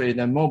back to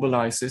Sweden,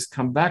 mobilizes,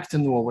 come back to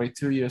Norway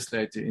 2 years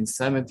later in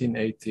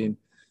 1718,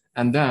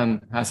 and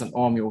then has an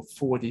army of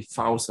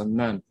 40,000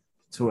 men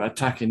to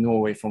attack in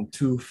Norway from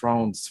two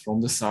fronts,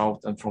 from the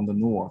south and from the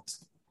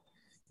north.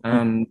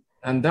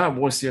 And that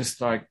was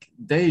just like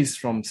days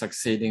from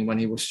succeeding when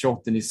he was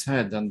shot in his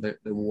head, and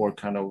the war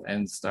kind of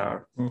ends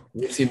there.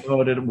 Was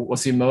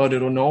he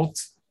murdered or not?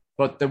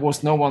 but there was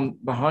no one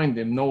behind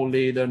him, no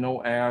leader, no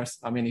heirs.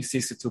 I mean, his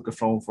sister took a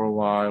throne for a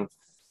while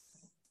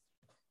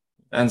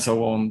and so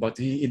on, but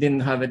he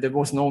didn't have it. There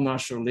was no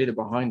natural leader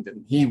behind him.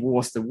 He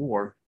was the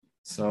war.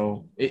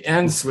 So it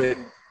ends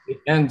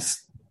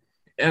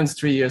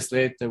 3 years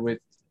later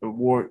with a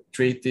war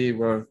treaty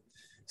where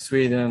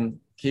Sweden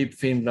keep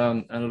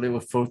Finland and a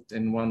little foot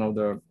in one of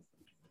the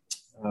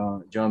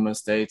German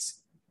states,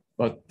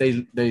 but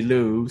they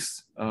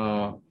lose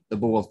the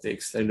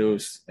Baltics. They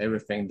lose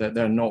everything.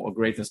 They're not a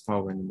greatest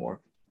power anymore.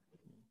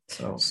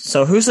 So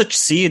who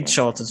succeeded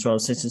Charles the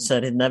 12th? Since you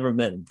said he never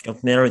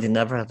got married, he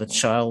never had a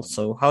child.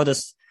 So how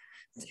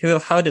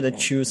did they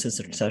choose his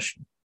succession?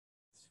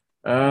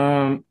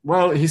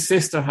 Well, his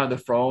sister had the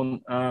throne,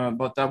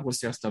 but that was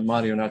just a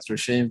marionette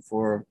regime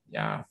for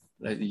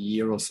like a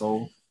year or so,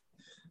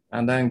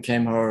 and then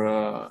came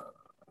her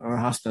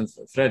husband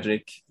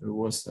Frederick, who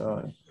was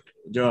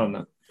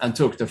German, and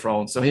took the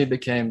throne. So he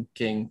became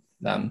king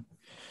then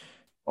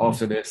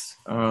after this.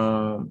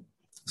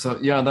 So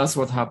that's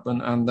what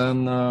happened, and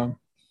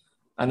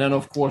then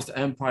of course the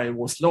empire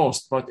was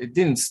lost, but it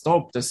didn't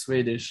stop the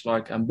Swedish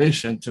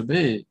ambition to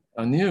be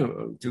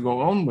to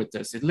go on with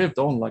this. It lived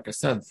on, like I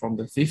said, from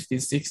the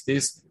 50s,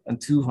 60s, and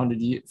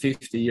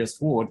 250 years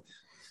forward.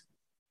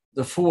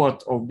 The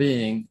thought of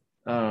being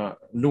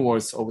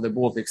lords over the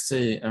Baltic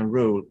Sea and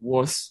rule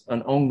was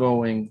an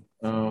ongoing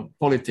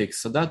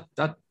politics. So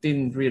that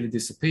didn't really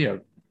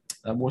disappear.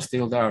 That was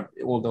still there,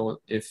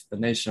 although if the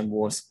nation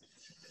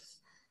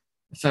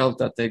felt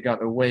that they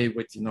got away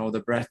with,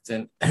 the breath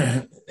in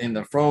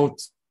the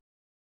throat.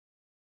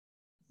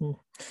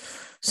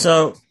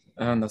 So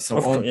and so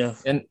on. Yeah.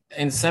 In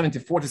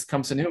 1740s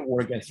comes a new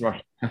war against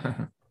Russia.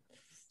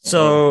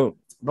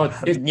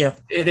 But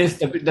it is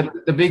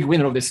the big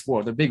winner of this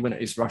war. The big winner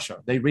is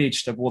Russia. They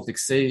reached the Baltic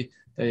Sea.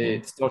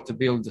 They start to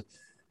build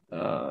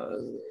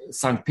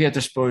St.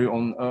 Petersburg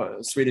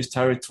on Swedish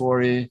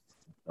territory,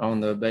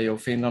 on the Bay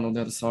of Finland on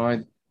the other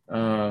side,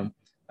 and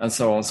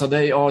so on. So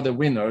they are the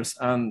winners.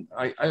 And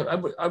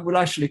I would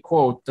actually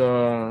quote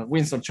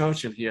Winston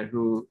Churchill here,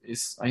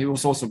 he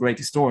was also a great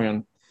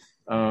historian.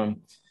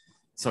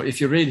 So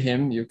if you read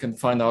him, you can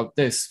find out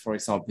this, for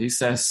example. He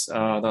says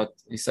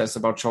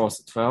about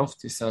Charles XII.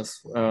 He says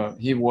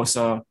he was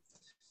the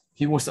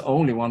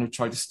only one who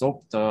tried to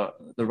stop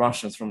the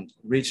Russians from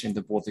reaching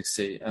the Baltic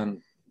Sea,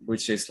 and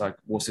which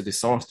was a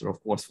disaster,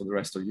 of course, for the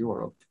rest of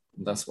Europe.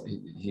 And that's what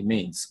he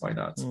means by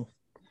that.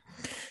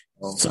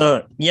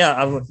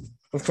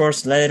 Of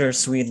course, later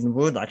Sweden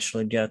would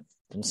actually get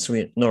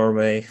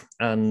Norway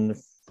and.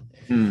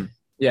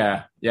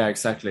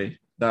 Exactly.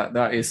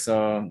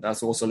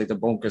 That's also a little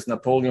bonkers.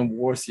 Napoleon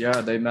Wars,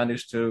 they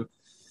managed to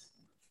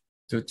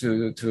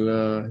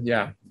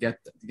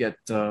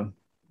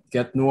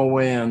get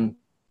Norway, and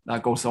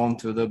that goes on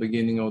to the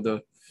beginning of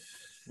the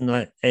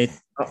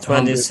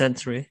 20th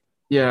century.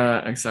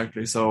 Yeah,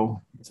 exactly.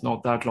 So it's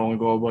not that long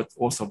ago, but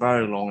also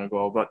very long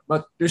ago.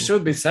 But it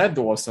should be said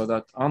also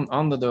that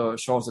under the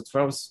Charles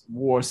XII's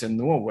wars in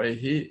Norway,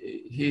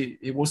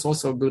 he was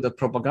also good at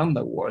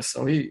propaganda wars.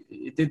 So he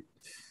did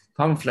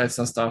pamphlets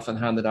and stuff and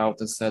handed out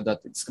and said that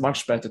it's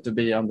much better to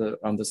be under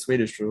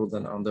Swedish rule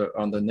than under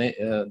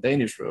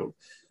Danish rule.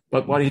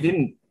 But what he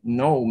didn't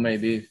know,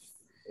 maybe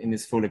in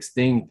his full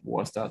extent,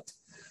 was that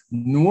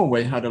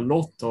Norway had a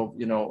lot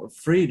of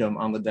freedom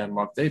under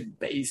Denmark. They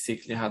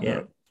basically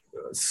had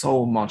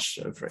so much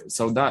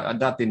so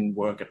that didn't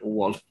work at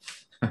all.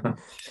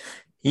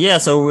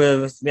 So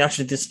we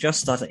actually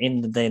discussed that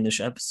in the Danish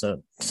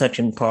episode,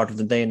 second part of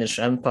the Danish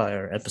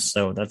Empire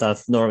episode,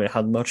 that Norway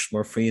had much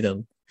more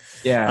freedom.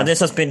 Yeah, and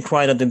this has been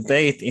quite a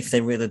debate if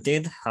they really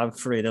did have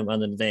freedom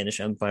under the Danish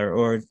Empire,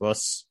 or it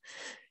was,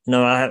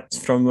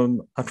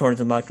 according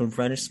to Michael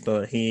Brennish,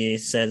 but he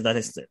said that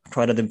it's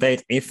quite a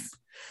debate if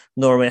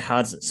Norway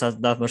had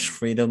that much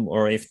freedom,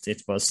 or if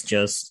it was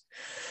just,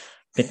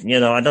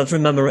 I don't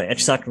remember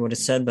exactly what he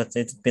said, but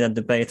it's been a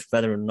debate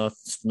whether or not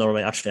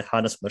Norway actually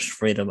had as much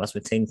freedom as we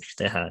think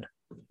they had.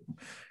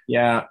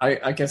 Yeah,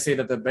 I can see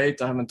the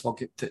debate. I haven't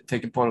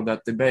taken part of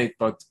that debate,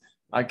 but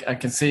I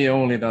can see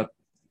only that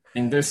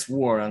in this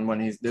war, and when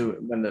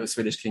the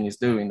Swedish king is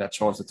doing that,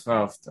 Charles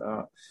XII,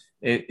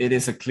 it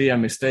is a clear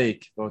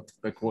mistake, but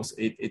because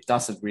it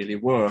doesn't really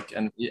work,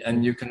 and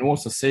you can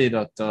also see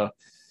that a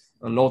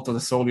lot of the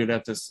soldier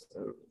letters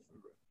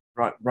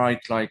write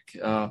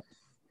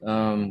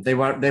they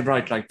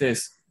write like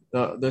this: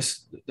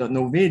 the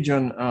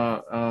Norwegian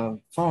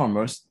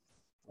farmers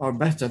are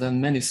better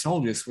than many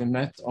soldiers we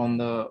met on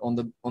the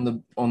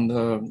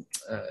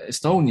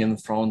Estonian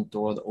front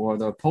or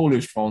the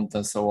Polish front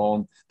and so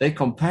on. They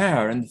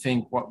compare and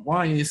think,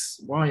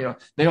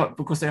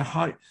 because they're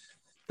high.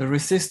 The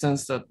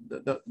resistance that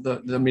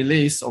the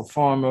milice of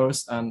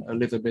farmers and a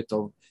little bit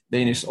of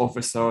Danish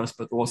officers,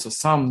 but also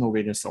some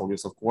Norwegian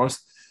soldiers, of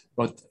course,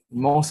 but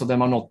most of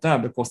them are not there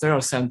because they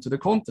are sent to the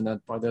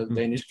continent by the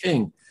Danish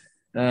king.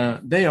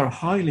 They are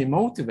highly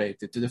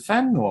motivated to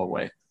defend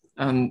Norway.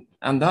 And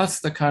that's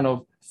the kind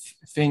of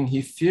thing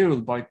he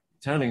fueled by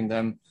telling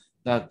them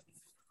that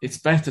it's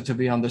better to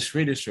be under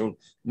Swedish rule.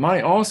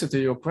 My answer to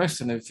your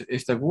question,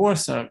 if there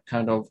was a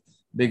kind of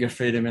bigger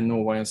freedom in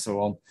Norway and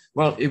so on,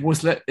 well, it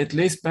was at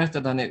least better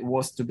than it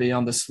was to be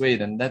under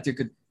Sweden. That you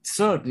could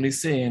certainly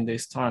see in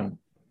this time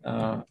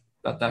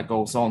that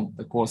goes on,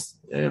 because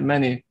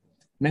many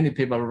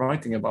people are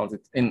writing about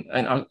it,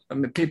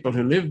 and people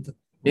who lived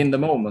in the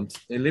moment.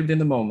 They lived in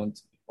the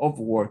moment of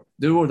war,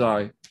 do or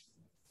die.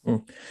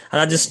 And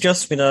I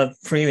discussed with a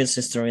previous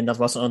historian that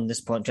was on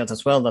this podcast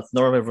as well that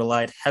Norway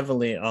relied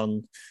heavily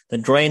on the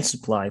grain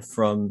supply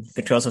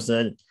because of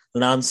the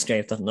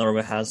landscape that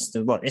Norway has.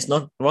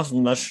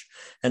 Wasn't much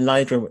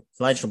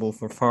eligible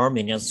for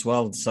farming as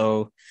well,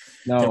 so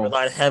they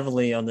relied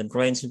heavily on the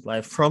grain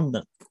supply from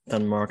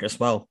Denmark as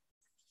well.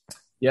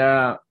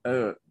 Yeah,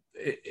 the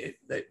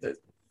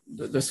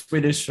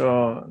Swedish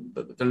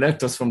the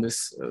letters from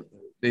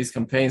these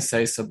campaigns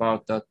says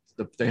about that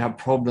they have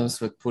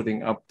problems with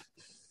putting up.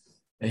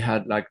 They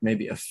had like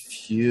maybe a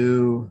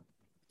few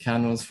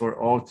cannons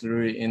for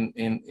artillery in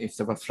if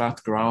there were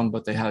flat ground,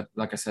 but they had,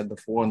 like I said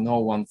before, no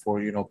one for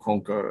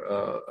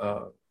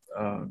conquer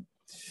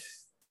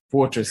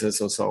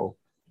fortresses or so.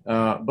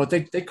 But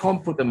they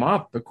can't put them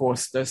up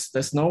because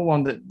there's no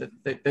one that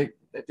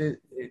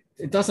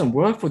it doesn't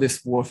work for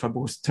this warfare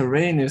because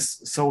terrain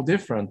is so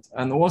different,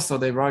 and also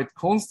they write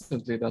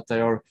constantly that they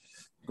are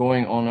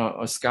going on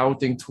a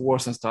scouting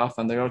tours and stuff,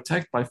 and they are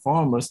attacked by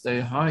farmers.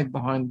 They hide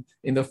behind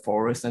in the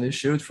forest and they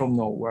shoot from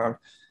nowhere,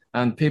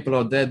 and people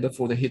are dead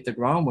before they hit the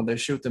ground when they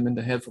shoot them in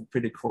the head from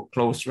pretty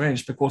close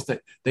range because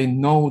they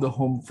know the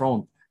home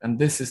front. And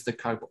this is the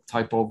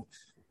type of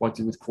what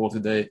you would call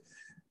today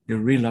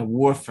guerrilla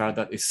warfare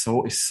that is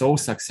so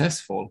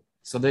successful.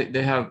 So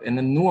they have an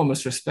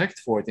enormous respect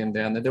for it in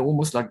there, and they're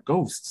almost like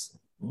ghosts.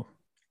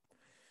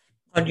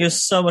 Thank you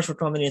so much for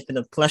coming. It's been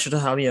a pleasure to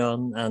have you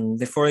on. And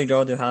before you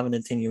go, do you have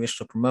anything you wish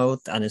to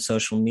promote? Any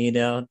social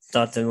media?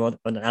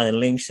 Any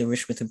links you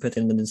wish me to put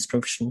in the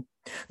description?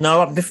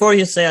 Now, before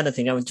you say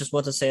anything, I would just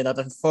want to say that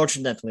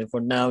unfortunately for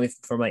now,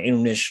 for my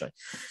English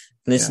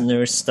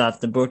listeners,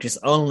 that the book is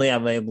only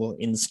available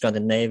in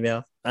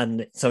Scandinavia.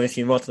 And so if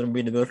you want to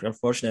read the book,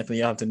 unfortunately,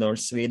 you have to learn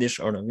Swedish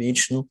or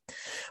Norwegian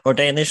or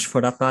Danish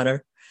for that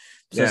matter.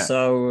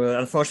 So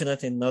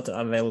unfortunately, not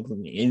available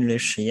in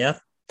English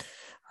yet.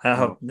 I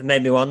hope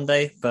maybe one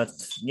day, but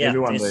yeah. Maybe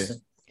one day.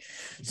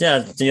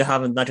 Do you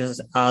have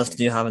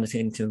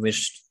anything you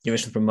wish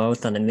to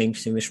promote, and any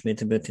links you wish me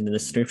to put in the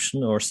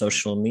description or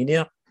social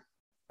media?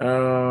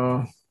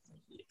 What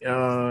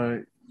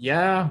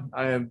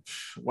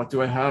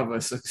do I have?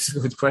 It's a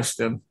good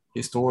question.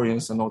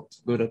 Historians are not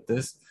good at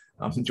this.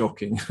 I'm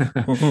joking.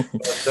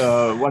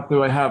 But, what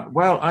do I have?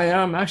 Well,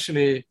 I'm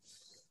actually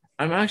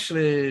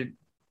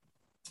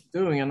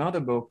doing another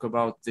book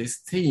about this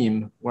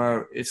theme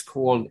where it's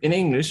called, in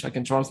English, I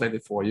can translate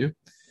it for you,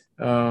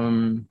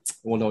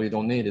 although you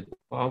don't need it.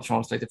 I'll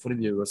translate it for the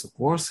viewers, of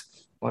course,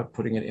 by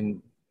putting it in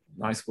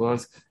nice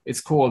words. It's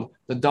called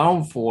The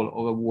Downfall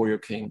of a Warrior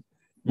King,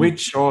 with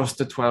Charles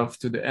XII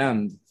to the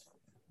end.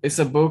 It's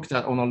a book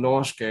that on a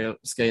large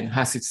scale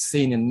has its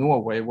scene in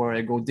Norway, where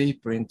I go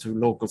deeper into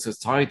local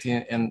society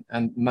and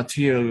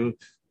material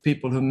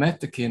people who met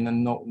the king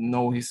and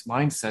know his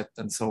mindset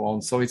and so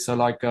on. So it's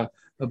like a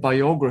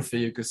biography,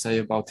 you could say,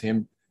 about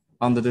him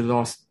under the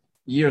last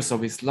years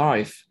of his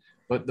life,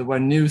 but there were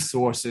new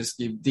sources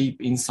give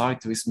deep insight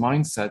to his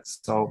mindset.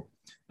 So,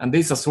 and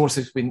these are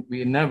sources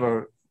we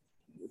never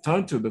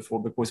turned to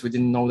before because we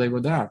didn't know they were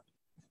there.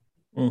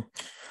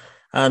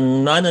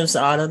 And my name is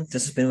Adam.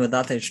 This has been with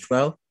That Age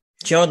 12.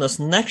 Join us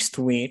next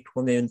week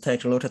when we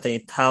take a look at the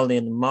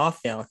Italian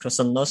mafia,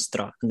 Cosa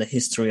Nostra, and the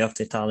history of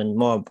the Italian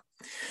mob.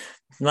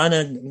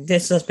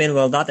 This has been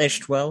That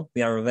Age 12.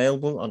 We are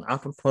available on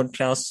Apple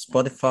Podcasts,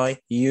 Spotify,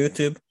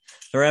 YouTube,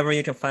 wherever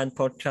you can find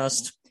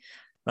podcasts.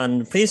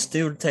 And please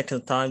do take the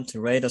time to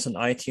rate us on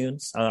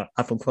iTunes,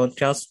 Apple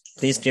Podcasts.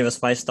 Please give us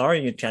 5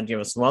 stars. You can give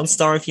us 1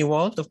 star if you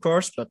want, of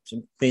course, but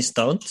please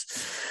don't.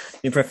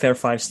 We prefer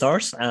 5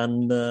 stars.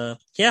 And this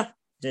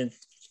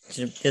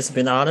has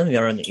been Adam. We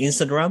are on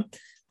Instagram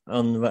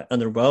under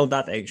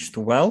That Age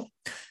 12.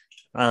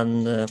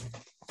 And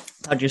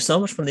thank you so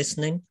much for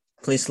listening.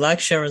 Please like,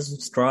 share, and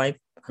subscribe,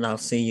 and I'll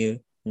see you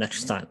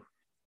next time.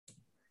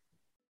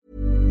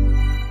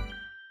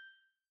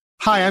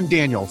 Hi, I'm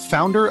Daniel,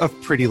 founder of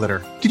Pretty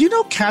Litter. Did you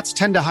know cats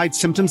tend to hide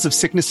symptoms of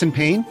sickness and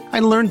pain? I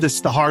learned this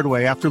the hard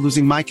way after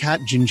losing my cat,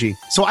 Gingy.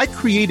 So I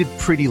created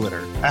Pretty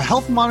Litter, a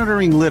health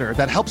monitoring litter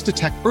that helps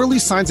detect early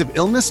signs of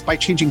illness by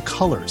changing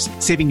colors,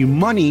 saving you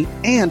money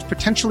and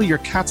potentially your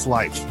cat's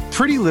life.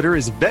 Pretty Litter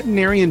is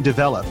veterinarian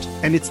developed,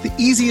 and it's the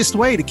easiest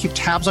way to keep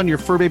tabs on your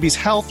fur baby's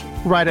health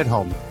right at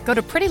home. Go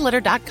to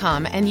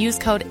prettylitter.com and use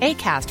code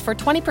ACAST for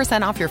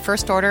 20% off your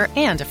first order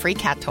and a free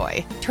cat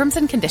toy. Terms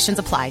and conditions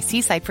apply.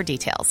 See site for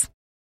details.